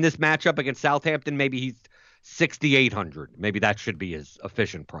think in this matchup against Southampton, maybe he's 6,800. Maybe that should be his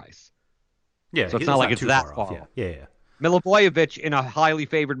efficient price. Yeah, so it's not like it's that far off. Yeah. Milivojevic in a highly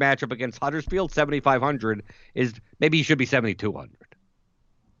favored matchup against Huddersfield, 7,500 is maybe he should be 7,200.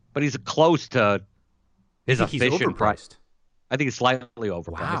 But he's close to his efficient price. I think he's slightly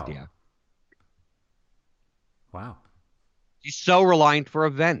overpriced. Wow. Yeah. Wow. He's so reliant for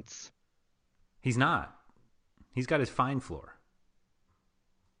events. He's not. He's got his fine floor.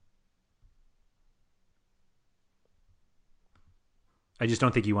 I just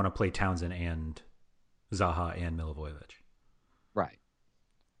don't think you want to play Townsend and Zaha and Milivojevic. Right.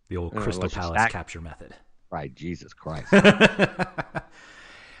 The old Crystal Palace capture method. Right. Jesus Christ.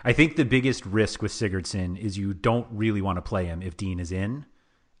 I think the biggest risk with Sigurdsson is you don't really want to play him if Dean is in,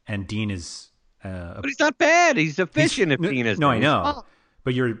 and Dean is. But he's not bad. He's efficient if Dean is in. No, I know.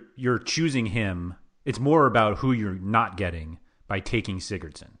 But you're choosing him. It's more about who you're not getting by taking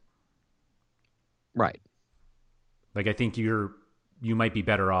Sigurdsson. Right. Like I think you might be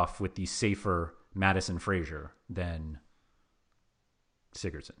better off with the safer Madison Frazier than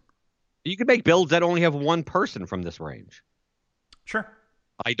Sigurdsson. You could make builds that only have one person from this range. Sure.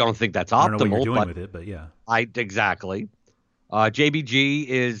 I don't think that's optimal. I don't know what you're doing with it, but yeah. Exactly. JBG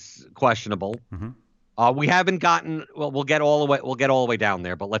is questionable. Mm-hmm. We haven't gotten. Well, we'll get all the way down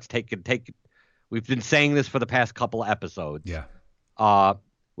there. But let's take it. We've been saying this for the past couple of episodes. Yeah.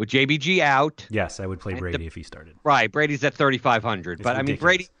 With JBG out. Yes, I would play Brady if he started. Right, Brady's at 3,500. But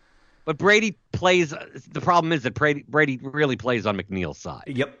ridiculous. Brady plays. The problem is that Brady really plays on McNeil's side.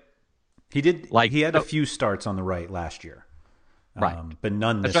 Yep. He did. He had a few starts on the right last year. Right. But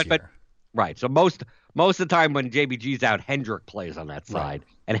none this year. Right. So most of the time when JBG's out, Hendrick plays on that side,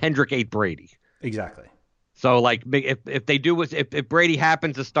 and Hendrick ate Brady. Exactly. So like if they do if Brady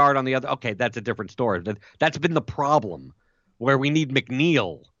happens to start on the other, okay, that's a different story. That's been the problem where we need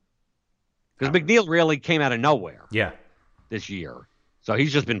McNeil, because McNeil really came out of nowhere. Yeah. This year, so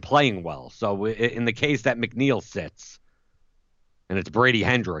he's just been playing well. So in the case that McNeil sits, and it's Brady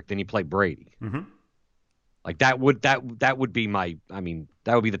Hendrick, then you play Brady. Mm-hmm. Like that would be that would be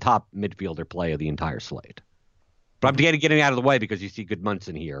the top midfielder play of the entire slate. But I'm getting out of the way because you see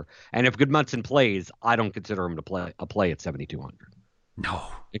Goodmunson here, and if Goodmunson plays, I don't consider him to play at 7,200. No,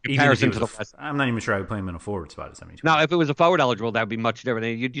 in comparison to the rest. I'm not even sure I would play him in a forward spot at 7,200. Now, if it was a forward eligible, that would be much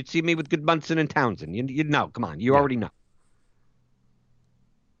different. You'd see me with Goodmunson and Townsend. You'd know. Come on, you already know.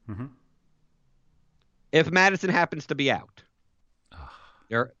 Mm-hmm. If Madison happens to be out,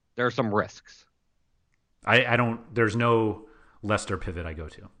 there are some risks. I don't. There's no Leicester pivot I go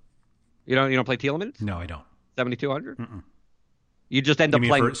to. You don't play Tielemans? No, I don't. 7,200? You just end up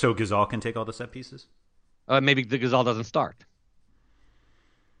playing. So Ghazal can take all the set pieces? Maybe the Ghazal doesn't start.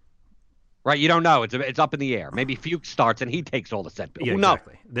 Right? You don't know. It's up in the air. Maybe Fuchs starts and he takes all the set pieces. Yeah, Who knows?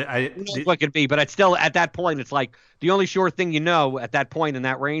 Exactly. Who knows what it could be? But it's still at that point. It's like the only sure thing you know at that point in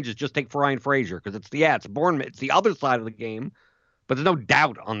that range is just take Ryan Frazier, because it's Bournemouth. It's the other side of the game, but there's no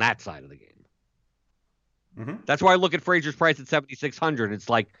doubt on that side of the game. Mm-hmm. That's why I look at Frazier's price at 7,600. It's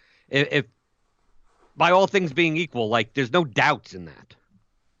like if by all things being equal, like there's no doubts in that.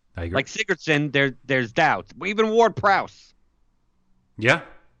 I agree. Like Sigurdsson, there's doubts. Even Ward-Prowse. Yeah.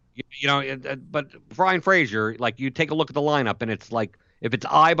 But Ryan Frazier, like you take a look at the lineup, and it's like if it's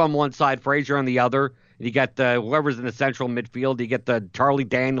Ibe on one side, Frazier on the other, you get whoever's in the central midfield, you get the Charlie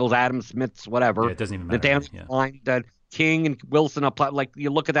Daniels, Adam Smiths, whatever. Yeah, it doesn't even matter. The Daniels line, the King and Wilson up. Like you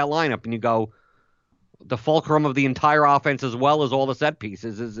look at that lineup and you go, the fulcrum of the entire offense as well as all the set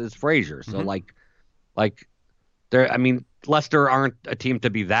pieces is Frazier. So like there, I mean, Leicester aren't a team to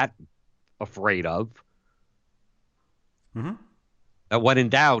be that afraid of. When in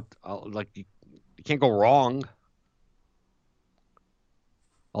doubt, like you can't go wrong.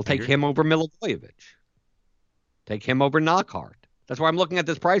 I'll take him over Milivojevic. Take him over Knockhart. That's why I'm looking at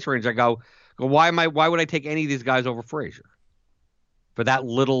this price range. I go, why would I take any of these guys over Frazier for that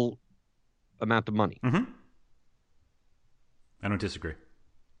little amount of money? I don't disagree.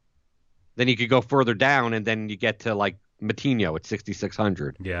 Then you could go further down, and then you get to like Matinho at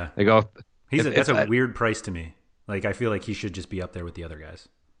 6,600. Yeah, I go. That's a weird price to me. Like I feel like he should just be up there with the other guys.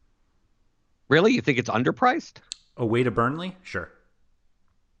 Really, you think it's underpriced? Away to Burnley, sure.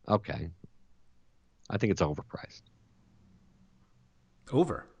 Okay, I think it's overpriced.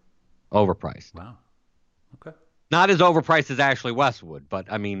 Overpriced. Wow. Okay. Not as overpriced as Ashley Westwood, but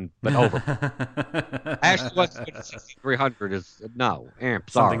over. Ashley Westwood at 6,300 is no. Sorry.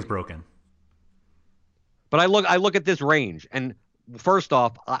 Something's broken. But I look at this range, and first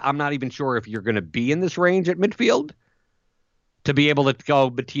off, I'm not even sure if you're going to be in this range at midfield to be able to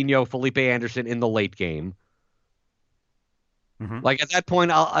go Coutinho, Felipe Anderson in the late game. Like at that point,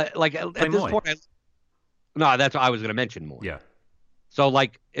 at this point, no, that's what I was going to mention more. Yeah. So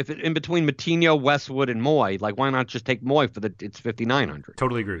like if in between Coutinho, Westwood, and Moy, like why not just take Moy for it's 5,900?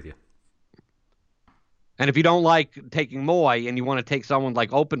 Totally agree with you. And if you don't like taking Moy and you want to take someone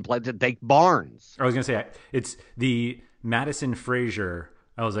like open play, to take Barnes. I was going to say it's the Madison Frazier.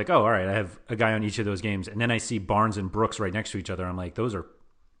 I was like, oh, all right, I have a guy on each of those games, and then I see Barnes and Brooks right next to each other. I'm like, those are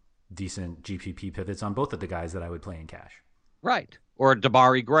decent GPP pivots on both of the guys that I would play in cash. Right. Or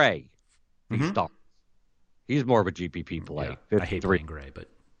Dabari Gray. He's more of a GPP play. Yeah, I hate playing Gray, but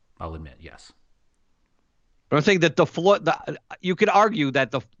I'll admit, yes. But I'm saying that the floor. You could argue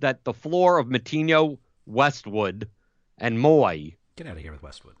that the floor of Matinho, Westwood, and Moy. Get out of here with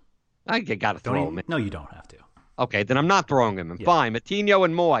Westwood. I got to throw him in. No, you don't have to. Okay, then I'm not throwing him in. Yeah. Fine, Matinho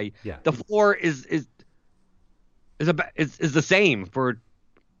and Moy. Yeah. The floor is the same for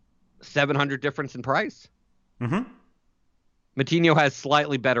 700 difference in price. Matinho has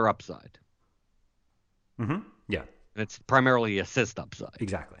slightly better upside. Yeah. And it's primarily assist upside.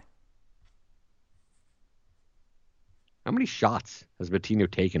 Exactly. How many shots has Matinho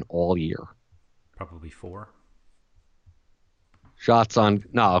taken all year? Probably 4. Shots on...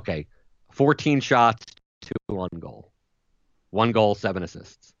 No, okay. 14 shots, 2 on goal. 1 goal, 7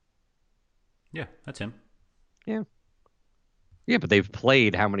 assists. Yeah, that's him. Yeah. Yeah, but they've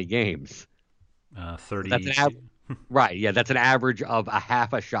played how many games? 30. Right, yeah, that's an average of a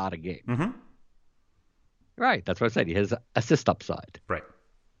half a shot a game. Right, that's what I said. He has assist upside. Right.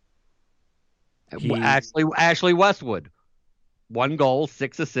 Ashley Westwood, 1 goal,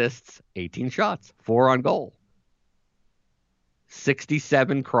 6 assists, 18 shots, 4 on goal,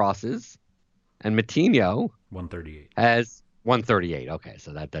 67 crosses, and Matinho 138 has 138. Okay,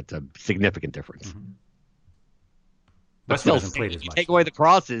 so that's a significant difference. But Westwood still, hasn't played as much. Take away the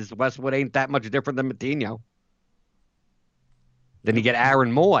crosses, Westwood ain't that much different than Matinho. Then you get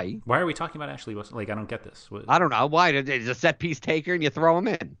Aaron Moy. Why are we talking about Ashley Westwood? Like, I don't get this. I don't know. Why? He's a set piece taker and you throw him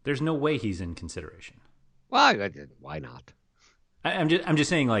in. There's no way he's in consideration. Why not? I'm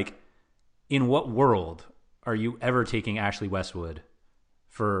just saying, like, in what world are you ever taking Ashley Westwood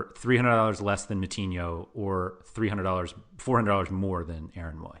for $300 less than Matinho or $400 more than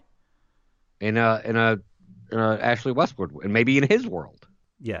Aaron Moy? In a Ashley Westwood, and maybe in his world.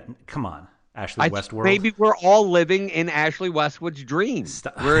 Yeah, come on. Ashley Westwood. Maybe we're all living in Ashley Westwood's dreams.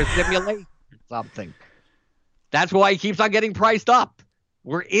 We're a simulation or something. That's why he keeps on getting priced up.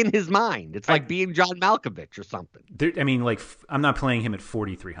 We're in his mind. It's like being John Malkovich or something. I'm not playing him at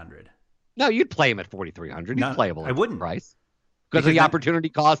 4,300. No, you'd play him at 4,300. He's playable. I wouldn't. Price. Because of the opportunity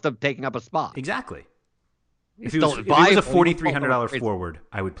cost of taking up a spot. Exactly. If he was a $4,300 forward,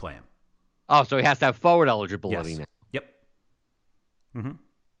 I would play him. Oh, so he has to have forward eligibility now. Yep.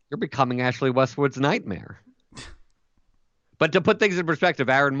 You're becoming Ashley Westwood's nightmare. But to put things in perspective,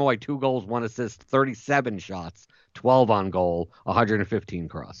 Aaron Moy, 2 goals, 1 assist, 37 shots, 12 on goal, 115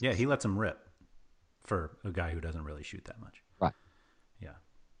 crosses. Yeah, he lets him rip for a guy who doesn't really shoot that much. Right. Yeah.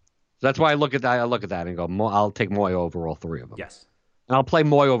 So that's why I look at that and go, I'll take Moy over all 3 of them. Yes. And I'll play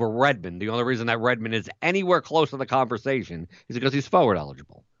Moy over Redmond. The only reason that Redmond is anywhere close to the conversation is because he's forward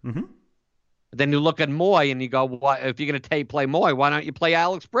eligible. Then you look at Moy and you go, if you're going to play Moy, why don't you play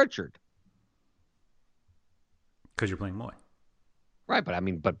Alex Pritchard? Because you're playing Moy. Right,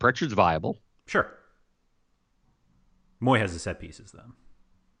 but Pritchard's viable. Sure. Moy has the set pieces, though.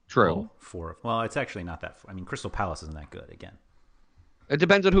 True. Well, it's actually not that. Crystal Palace isn't that good, again. It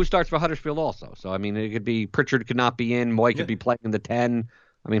depends on who starts for Huddersfield also. So, I mean, it could be Pritchard could not be in. Moy could be playing in the 10.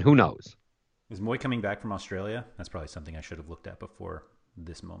 I mean, who knows? Is Moy coming back from Australia? That's probably something I should have looked at before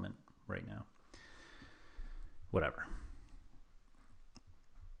this moment right now. Whatever.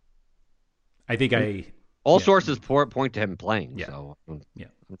 I think All sources point to him playing, Yeah. so I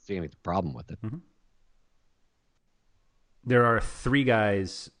don't see any problem with it. Mm-hmm. There are 3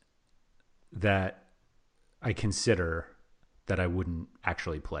 guys that I consider that I wouldn't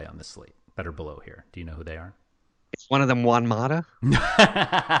actually play on this slate that are below here. Do you know who they are? Is one of them Juan Mata? No.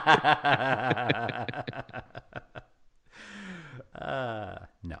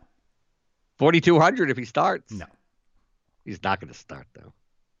 4,200 if he starts. No. He's not going to start, though.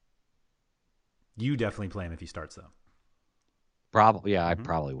 You definitely play him if he starts, though. Probably, yeah, I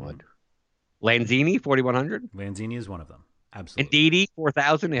probably would. Lanzini, 4,100. Lanzini is one of them. Absolutely. Ndidi,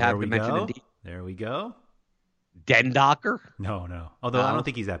 4,000. You have to mention Ndidi. There we go. Dendocker? No. Although I don't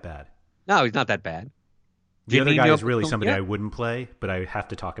think he's that bad. No, he's not that bad. The other guy is really Bacuna? somebody I wouldn't play, but I have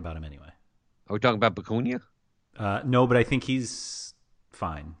to talk about him anyway. Are we talking about Bacuna? No, but I think he's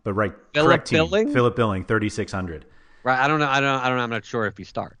fine. But Philip Billing? Philip Billing, 3,600. Right. I don't know. I'm not sure if he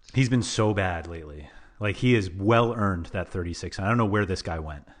starts. He's been so bad lately. Like, he has well earned that 3,600. I don't know where this guy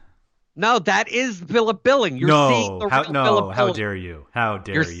went. No, that is Philip Billing. You're seeing the real Philip Billing. How dare you? How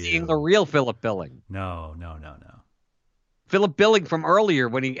dare you? You're seeing the real Philip Billing. No. Philip Billing from earlier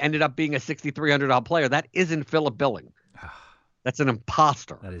when he ended up being a $6,300 player. That isn't Philip Billing. That's an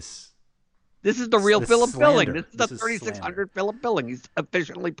imposter. This is the real Philip slander. Billing. This is the 3,600 Philip Billing. He's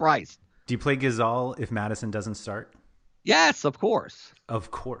efficiently priced. Do you play Ghazal if Madison doesn't start? Yes, of course.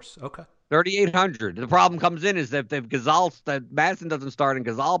 Of course. Okay. 3,800. The problem comes in is that if Madison doesn't start and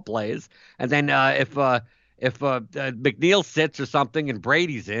Ghazal plays, and then if McNeil sits or something and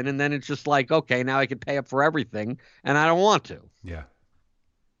Brady's in, and then it's just like, okay, now I can pay up for everything, and I don't want to. Yeah.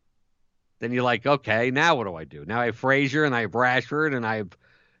 Then you're like, okay, now what do I do? Now I have Frazier and I have Rashford and I have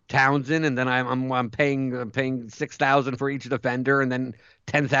Townsend, and then I'm paying $6,000 for each defender, and then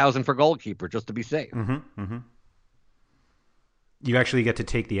 $10,000 for goalkeeper just to be safe. Mm-hmm. You actually get to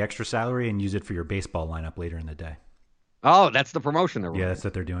take the extra salary and use it for your baseball lineup later in the day. Oh, that's the promotion they're running. Yeah, that's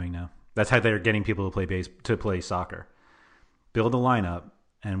what they're doing now. That's how they're getting people to play soccer. Build a lineup,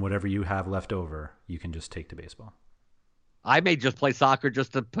 and whatever you have left over, you can just take to baseball. I may just play soccer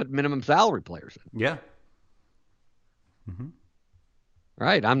just to put minimum salary players in. Yeah.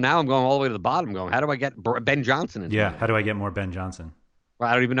 Right. I'm going all the way to the bottom. Going, how do I get Ben Johnson in? Yeah. How do I get more Ben Johnson? Well,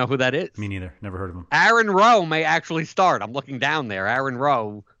 I don't even know who that is. Me neither. Never heard of him. Aaron Rowe may actually start. I'm looking down there. Aaron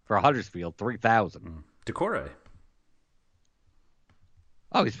Rowe for Huddersfield, 3,000. Decore.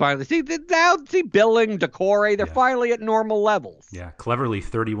 Oh, he's finally see Billing, Decore. They're finally at normal levels. Yeah. Cleverly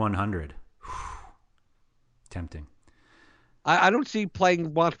 3,100. Tempting. I don't see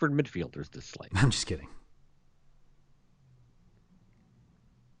playing Watford midfielders this slate. I'm just kidding.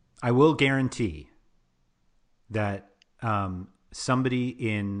 I will guarantee that somebody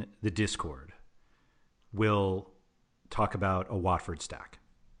in the Discord will talk about a Watford stack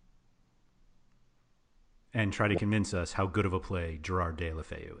and try to convince us how good of a play Gerard De La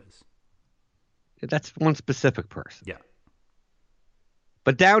Feu is. That's one specific person. Yeah.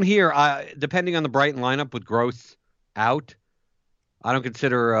 But down here, depending on the Brighton lineup with Gross out, I don't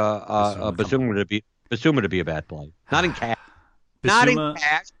consider Basuma to be a bad play. Not in cash. Not in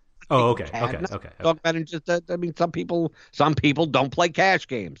cash. Oh, okay. Talk Okay. about it just. I mean, some people don't play cash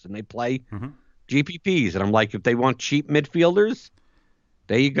games and they play GPPs. And I'm like, if they want cheap midfielders,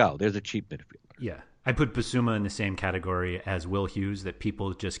 there you go. There's a cheap midfielder. Yeah, I put Basuma in the same category as Will Hughes. That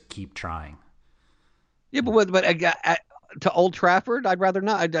people just keep trying. Yeah, but to Old Trafford, I'd rather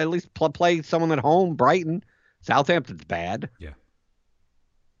not. I'd at least play someone at home. Brighton, Southampton's bad. Yeah.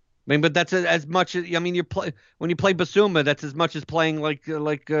 I mean, but that's as much as when you play Basuma, that's as much as playing like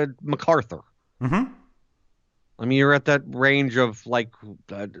MacArthur. Mm-hmm. I mean, you're at that range of like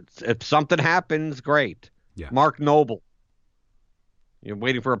if something happens, great. Yeah. Mark Noble. You're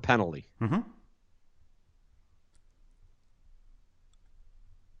waiting for a penalty. Mm-hmm.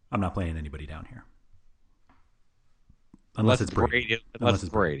 I'm not playing anybody down here. Unless it's Brady. Unless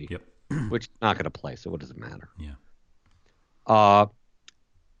it's Brady. Yep. Which is not going to play, so what does it matter? Yeah.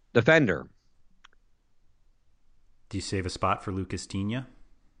 Defender. Do you save a spot for Lucas Digne?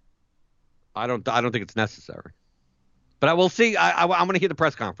 I don't think it's necessary. But I will see. I'm going to hear the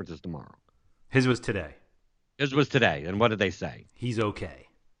press conferences tomorrow. His was today. His was today. And what did they say? He's okay.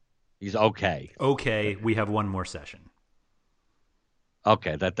 He's okay. Okay, we have one more session.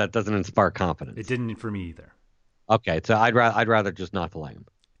 Okay, that doesn't inspire confidence. It didn't for me either. Okay, so I'd rather just not play him.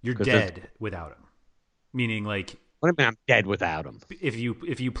 You're dead without him. Meaning, like, What do you mean I'm dead without him? If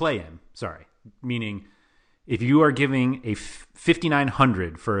you play him, sorry, meaning if you are giving a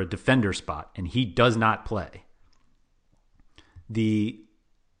 5,900 for a defender spot and he does not play,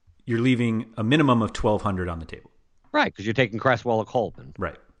 you're leaving a minimum of 1,200 on the table. Right, because you're taking Cresswell or Coleman.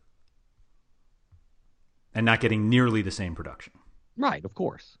 Right. And not getting nearly the same production. Right, of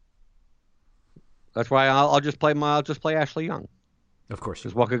course. That's why I'll just play Ashley Young. Of course.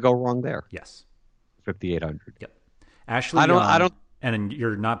 Because what could go wrong there? Yes. 5,800. Yep. Ashley Young, I don't. And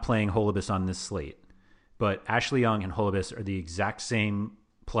you're not playing Holubas on this slate, but Ashley Young and Holubas are the exact same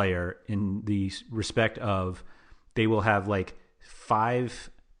player in the respect of they will have like 5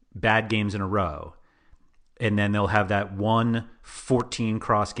 bad games in a row, and then they'll have that 1-14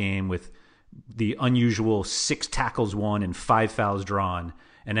 cross game with the unusual 6 tackles won and 5 fouls drawn,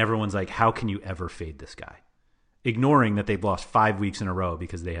 and everyone's like, how can you ever fade this guy? Ignoring that they've lost 5 weeks in a row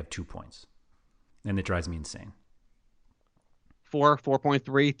because they have 2 points. And it drives me insane. 4.3,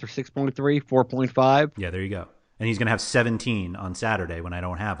 6.3, 4.5. Yeah, there you go. And he's going to have 17 on Saturday when I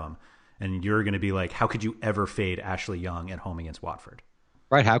don't have him. And you're going to be like, how could you ever fade Ashley Young at home against Watford?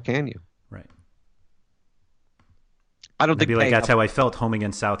 Right, how can you? Right. I don't think be like, that's how I felt home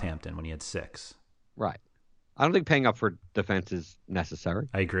against Southampton when he had 6. Right. I don't think paying up for defense is necessary.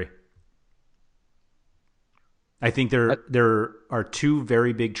 I agree. I think there are 2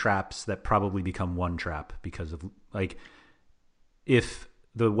 very big traps that probably become one trap because of, like, if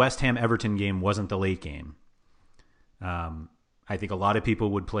the West Ham Everton game wasn't the late game, I think a lot of people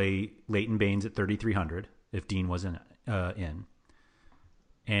would play Leighton Baines at 3,300 if Dean wasn't in.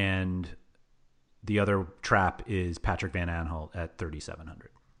 And the other trap is Patrick Van Aanholt at 3,700.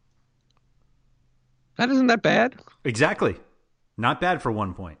 That isn't that bad. Exactly. Not bad for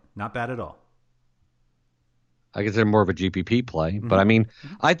 1 point. Not bad at all. I consider more of a GPP play, but I mean,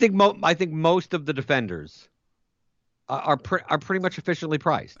 I think most of the defenders are pretty much efficiently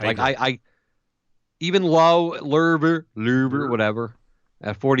priced. I even low Lerber, whatever,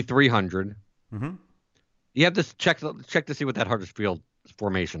 at 4,300. Mm-hmm. You have to check to see what that Huddersfield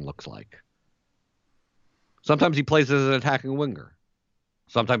formation looks like. Sometimes he plays as an attacking winger.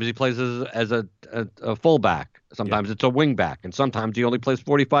 Sometimes he plays as a fullback. Sometimes it's a wing back, and sometimes he only plays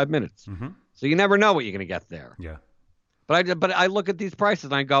 45 minutes. Mm-hmm. So you never know what you're going to get there. Yeah. But I look at these prices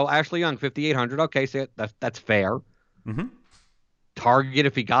and I go, Ashley Young, 5,800. Okay, so that's fair. Mm-hmm. Target,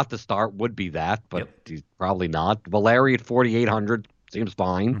 if he got the start, would be that, but he's probably not. Valeri at 4,800 seems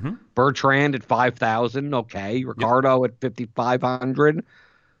fine. Mm-hmm. Bertrand at 5,000. Okay. Ricardo at 5,500.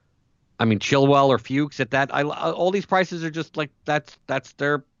 I mean, Chilwell or Fuchs at that. All these prices are just like that's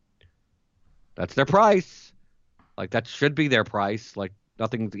their price. Like that should be their price. Like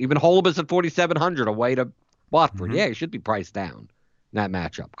nothing. Even Holubas at 4,700 away to Watford. Mm-hmm. Yeah, he should be priced down in that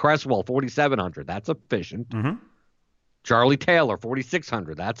matchup. Cresswell 4,700. That's efficient. Mm-hmm. Charlie Taylor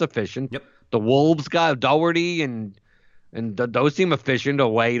 4,600. That's efficient. Yep. The Wolves got Doherty and those seem efficient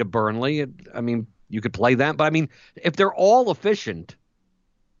away to Burnley. I mean, you could play that, but I mean, if they're all efficient,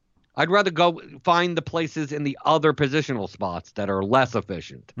 I'd rather go find the places in the other positional spots that are less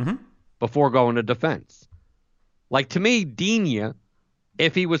efficient before going to defense. Like, to me, Digne,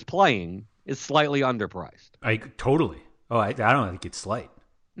 if he was playing, is slightly underpriced. Totally. Oh, I don't think it's slight.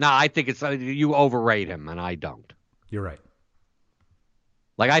 No, I think it's you overrate him, and I don't. You're right.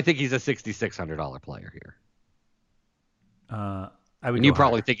 Like, I think he's a $6,600 player here. And you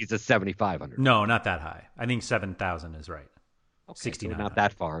probably think he's a $7,500. No, not that high. I think 7,000 is right. Okay, 69. So not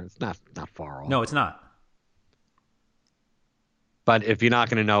that far. It's not far off. No, it's not. But if you're not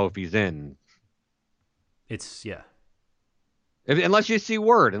going to know if he's in, it's unless you see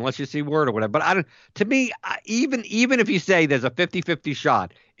word or whatever. But I don't. To me, even if you say there's a 50-50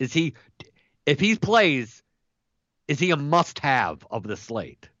 shot, if he plays, is he a must-have of the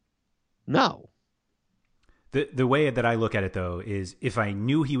slate? No. The way that I look at it though is if I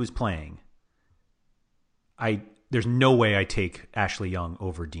knew he was playing, there's no way I take Ashley Young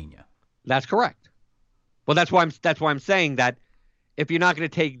over Digne. That's correct. Well, that's why I'm saying that if you're not going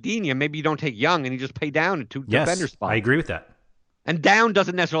to take Digne, maybe you don't take Young and you just pay down at 2 defender spots. I agree with that. And down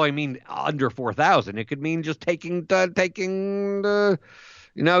doesn't necessarily mean under 4,000. It could mean just taking Doherty and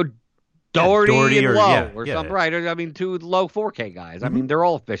low or something, right? I mean, 2 low 4K guys. Mm-hmm. I mean, they're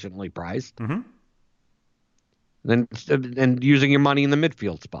all efficiently priced. Mm-hmm. And using your money in the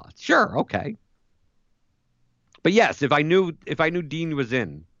midfield spots. Sure, okay. But yes, if I knew Dean was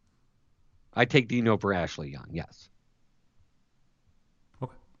in, I'd take Dean over Ashley Young. Yes.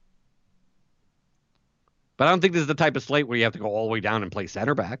 Okay. But I don't think this is the type of slate where you have to go all the way down and play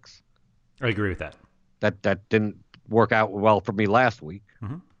center backs. I agree with that. That didn't work out well for me last week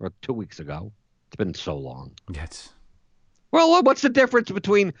or 2 weeks ago. It's been so long. Yeah, Well, what's the difference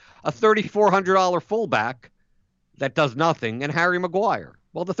between a $3,400 fullback that does nothing and Harry Maguire?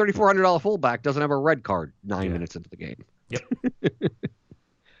 Well, the $3,400 fullback doesn't have a red card 9 minutes into the game. Yep.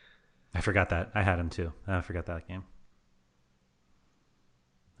 I forgot that. I had him too. I forgot that game.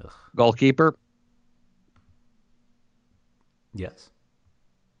 Ugh. Goalkeeper? Yes.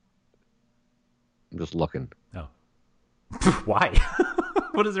 I'm just looking. Oh. Why?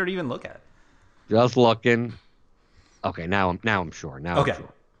 What is there to even look at? Just looking. Okay, now I'm sure. Okay. I'm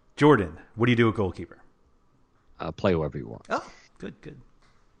sure. Jordan, what do you do at goalkeeper? Play whoever you want. Oh, good.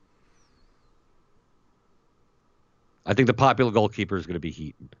 I think the popular goalkeeper is going to be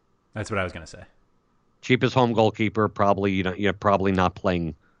Heaton. That's what I was going to say. Cheapest home goalkeeper, probably you're probably not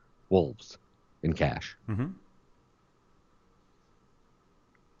playing Wolves in cash. Mm-hmm.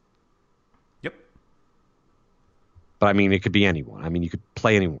 Yep. But I mean, it could be anyone. I mean, you could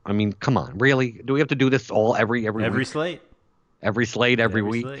play anyone. I mean, come on, really? Do we have to do this all every week? Slate? Every slate, every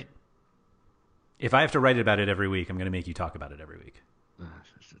week? Slate. If I have to write about it every week, I'm going to make you talk about it every week.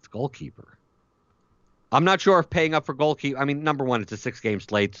 It's goalkeeper. I'm not sure if paying up for goalkeeper. I mean, number one, it's a 6-game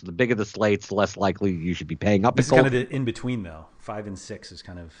slate, so the bigger the slates, the less likely you should be paying up. This is kind of the in between, though. 5 and 6 is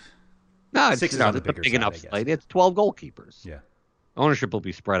kind of. No, 6 is on the it's a bigger big side, enough I guess. slate. It's 12 goalkeepers. Yeah. Ownership will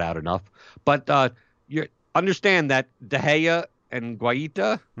be spread out enough, but you understand that De Gea and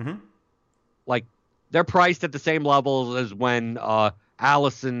Guaita, like they're priced at the same levels as when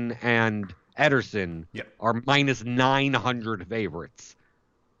Allison and Ederson are minus 900 favorites.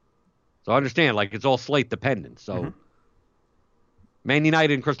 So I understand, like, it's all slate dependent. So Man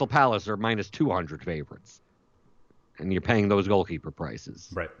United and Crystal Palace are minus 200 favorites. And you're paying those goalkeeper prices.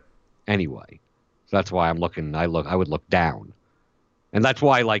 Right. Anyway. So that's why I would look down. And that's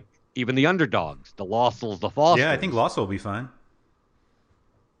why, like, even the underdogs, the Lossells, the Fosters. Yeah, I think Lossell will be fine.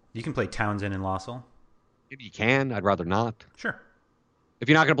 You can play Townsend and Lossell. If you can, I'd rather not. Sure. If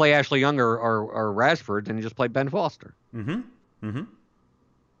you're not going to play Ashley Young or Rashford, then you just play Ben Foster. Mm-hmm.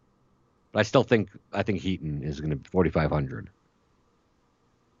 But I think Heaton is going to be 4,500.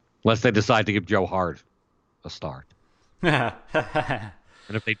 Unless they decide to give Joe Hart a start.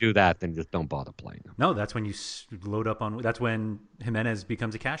 And if they do that, then just don't bother playing him. No, that's when you load up on. That's when Jimenez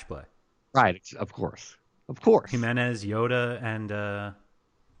becomes a cash play. Right, of course. Jimenez, Yoda, and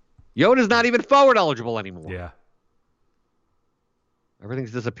Yoda's not even forward eligible anymore. Yeah.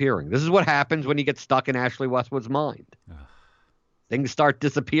 Everything's disappearing. This is what happens when you get stuck in Ashley Westwood's mind. Ugh. Things start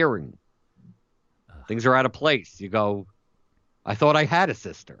disappearing. Things are out of place. You go, I thought I had a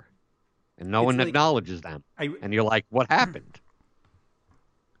sister. And no one acknowledges them. And you're like, what happened?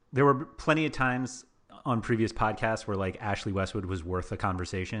 There were plenty of times on previous podcasts where, like, Ashley Westwood was worth a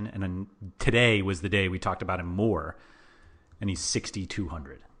conversation. And then today was the day we talked about him more. And he's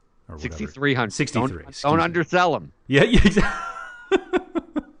 6,200 or whatever. 6,300. 63. Don't undersell him. Yeah, exactly.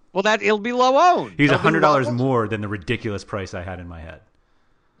 Well, he'll be low owned. He's $100 more than the ridiculous price I had in my head.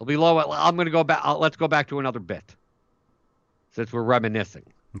 It'll be low. I'm going to go back. Let's go back to another bit, since we're reminiscing.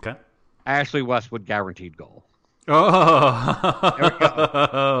 Okay. Ashley Westwood guaranteed goal. Oh. There we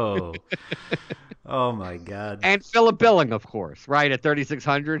go. Oh my God. And Philip Billing, of course, right at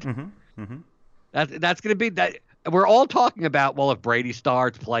 3,600. That's going to be that. We're all talking about, well, if Brady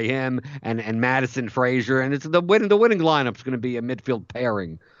starts, play him and Madison Frazier, and it's the winning lineup's going to be a midfield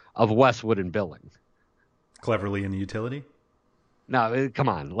pairing of Westwood and Billing. Cleverly in the utility. No, come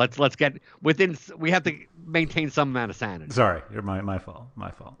on. Let's get within. We have to maintain some amount of sanity. Sorry, my fault.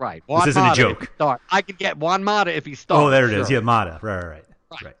 Right. This isn't a joke. I could get Juan Mata if he starts. Oh, there it is. Yeah, Mata. Right.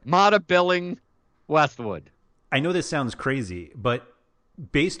 Mata, Billing, Westwood. I know this sounds crazy, but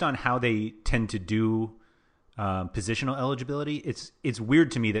based on how they tend to do positional eligibility, it's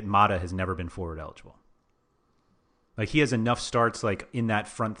weird to me that Mata has never been forward eligible. Like, he has enough starts, like, in that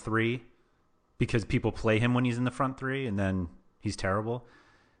front three because people play him when he's in the front three, and then he's terrible.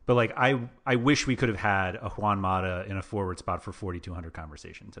 But, like, I wish we could have had a Juan Mata in a forward spot for 4,200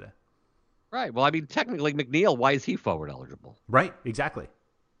 conversation today. Right. Well, I mean, technically, McNeil, why is he forward eligible? Right. Exactly.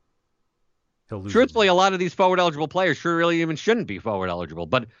 He'll lose. Truthfully, a lot of these forward eligible players really even shouldn't be forward eligible,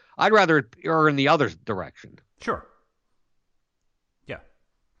 but I'd rather err in the other direction. Sure. Yeah.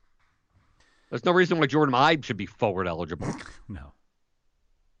 There's no reason why Jordan Ibe should be forward eligible. No.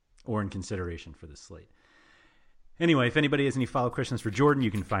 Or in consideration for this slate. Anyway, if anybody has any follow-up questions for Jordan,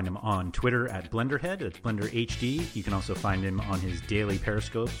 you can find him on Twitter at BlenderHead. It's BlenderHD. You can also find him on his daily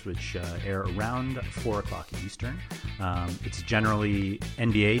Periscopes, which air around 4 o'clock Eastern. It's generally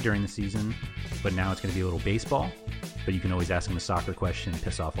NBA during the season, but now it's going to be a little baseball. But you can always ask him a soccer question,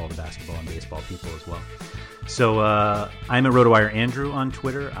 piss off all the basketball and baseball people as well. So I'm at RotoWire Andrew on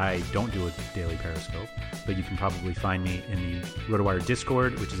Twitter. I don't do a daily Periscope, but you can probably find me in the RotoWire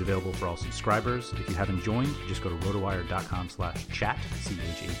Discord, which is available for all subscribers. If you haven't joined, just go to rotowire.com/chat, CHAT,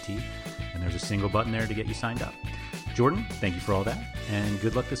 and there's a single button there to get you signed up. Jordan, thank you for all that, and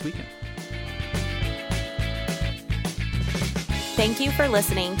good luck this weekend. Thank you for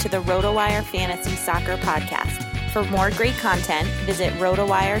listening to the RotoWire Fantasy Soccer Podcast. For more great content, visit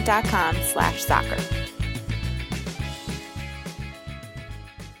rotowire.com/soccer.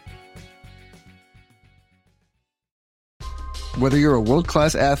 Whether you're a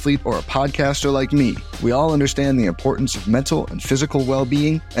world-class athlete or a podcaster like me, we all understand the importance of mental and physical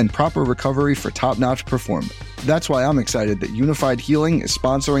well-being and proper recovery for top-notch performance. That's why I'm excited that Unified Healing is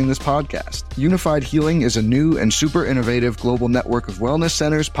sponsoring this podcast. Unified Healing is a new and super innovative global network of wellness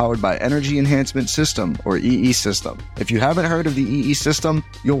centers powered by Energy Enhancement System, or EE System. If you haven't heard of the EE System,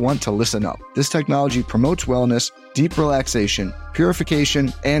 you'll want to listen up. This technology promotes wellness, deep relaxation,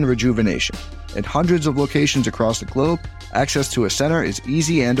 purification, and rejuvenation. In hundreds of locations across the globe, access to a center is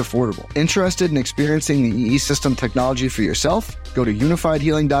easy and affordable. Interested in experiencing the EE System technology for yourself? Go to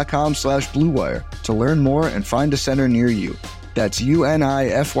unifiedhealing.com/bluewire to learn more and find a center near you. That's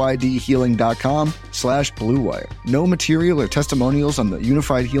unifydhealing.com/bluewire. No material or testimonials on the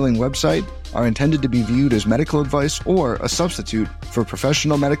Unified Healing website are intended to be viewed as medical advice or a substitute for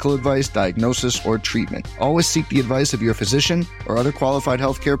professional medical advice, diagnosis, or treatment. Always seek the advice of your physician or other qualified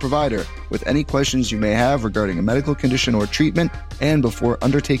healthcare provider with any questions you may have regarding a medical condition or treatment and before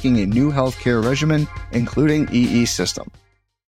undertaking a new healthcare regimen, including EE System.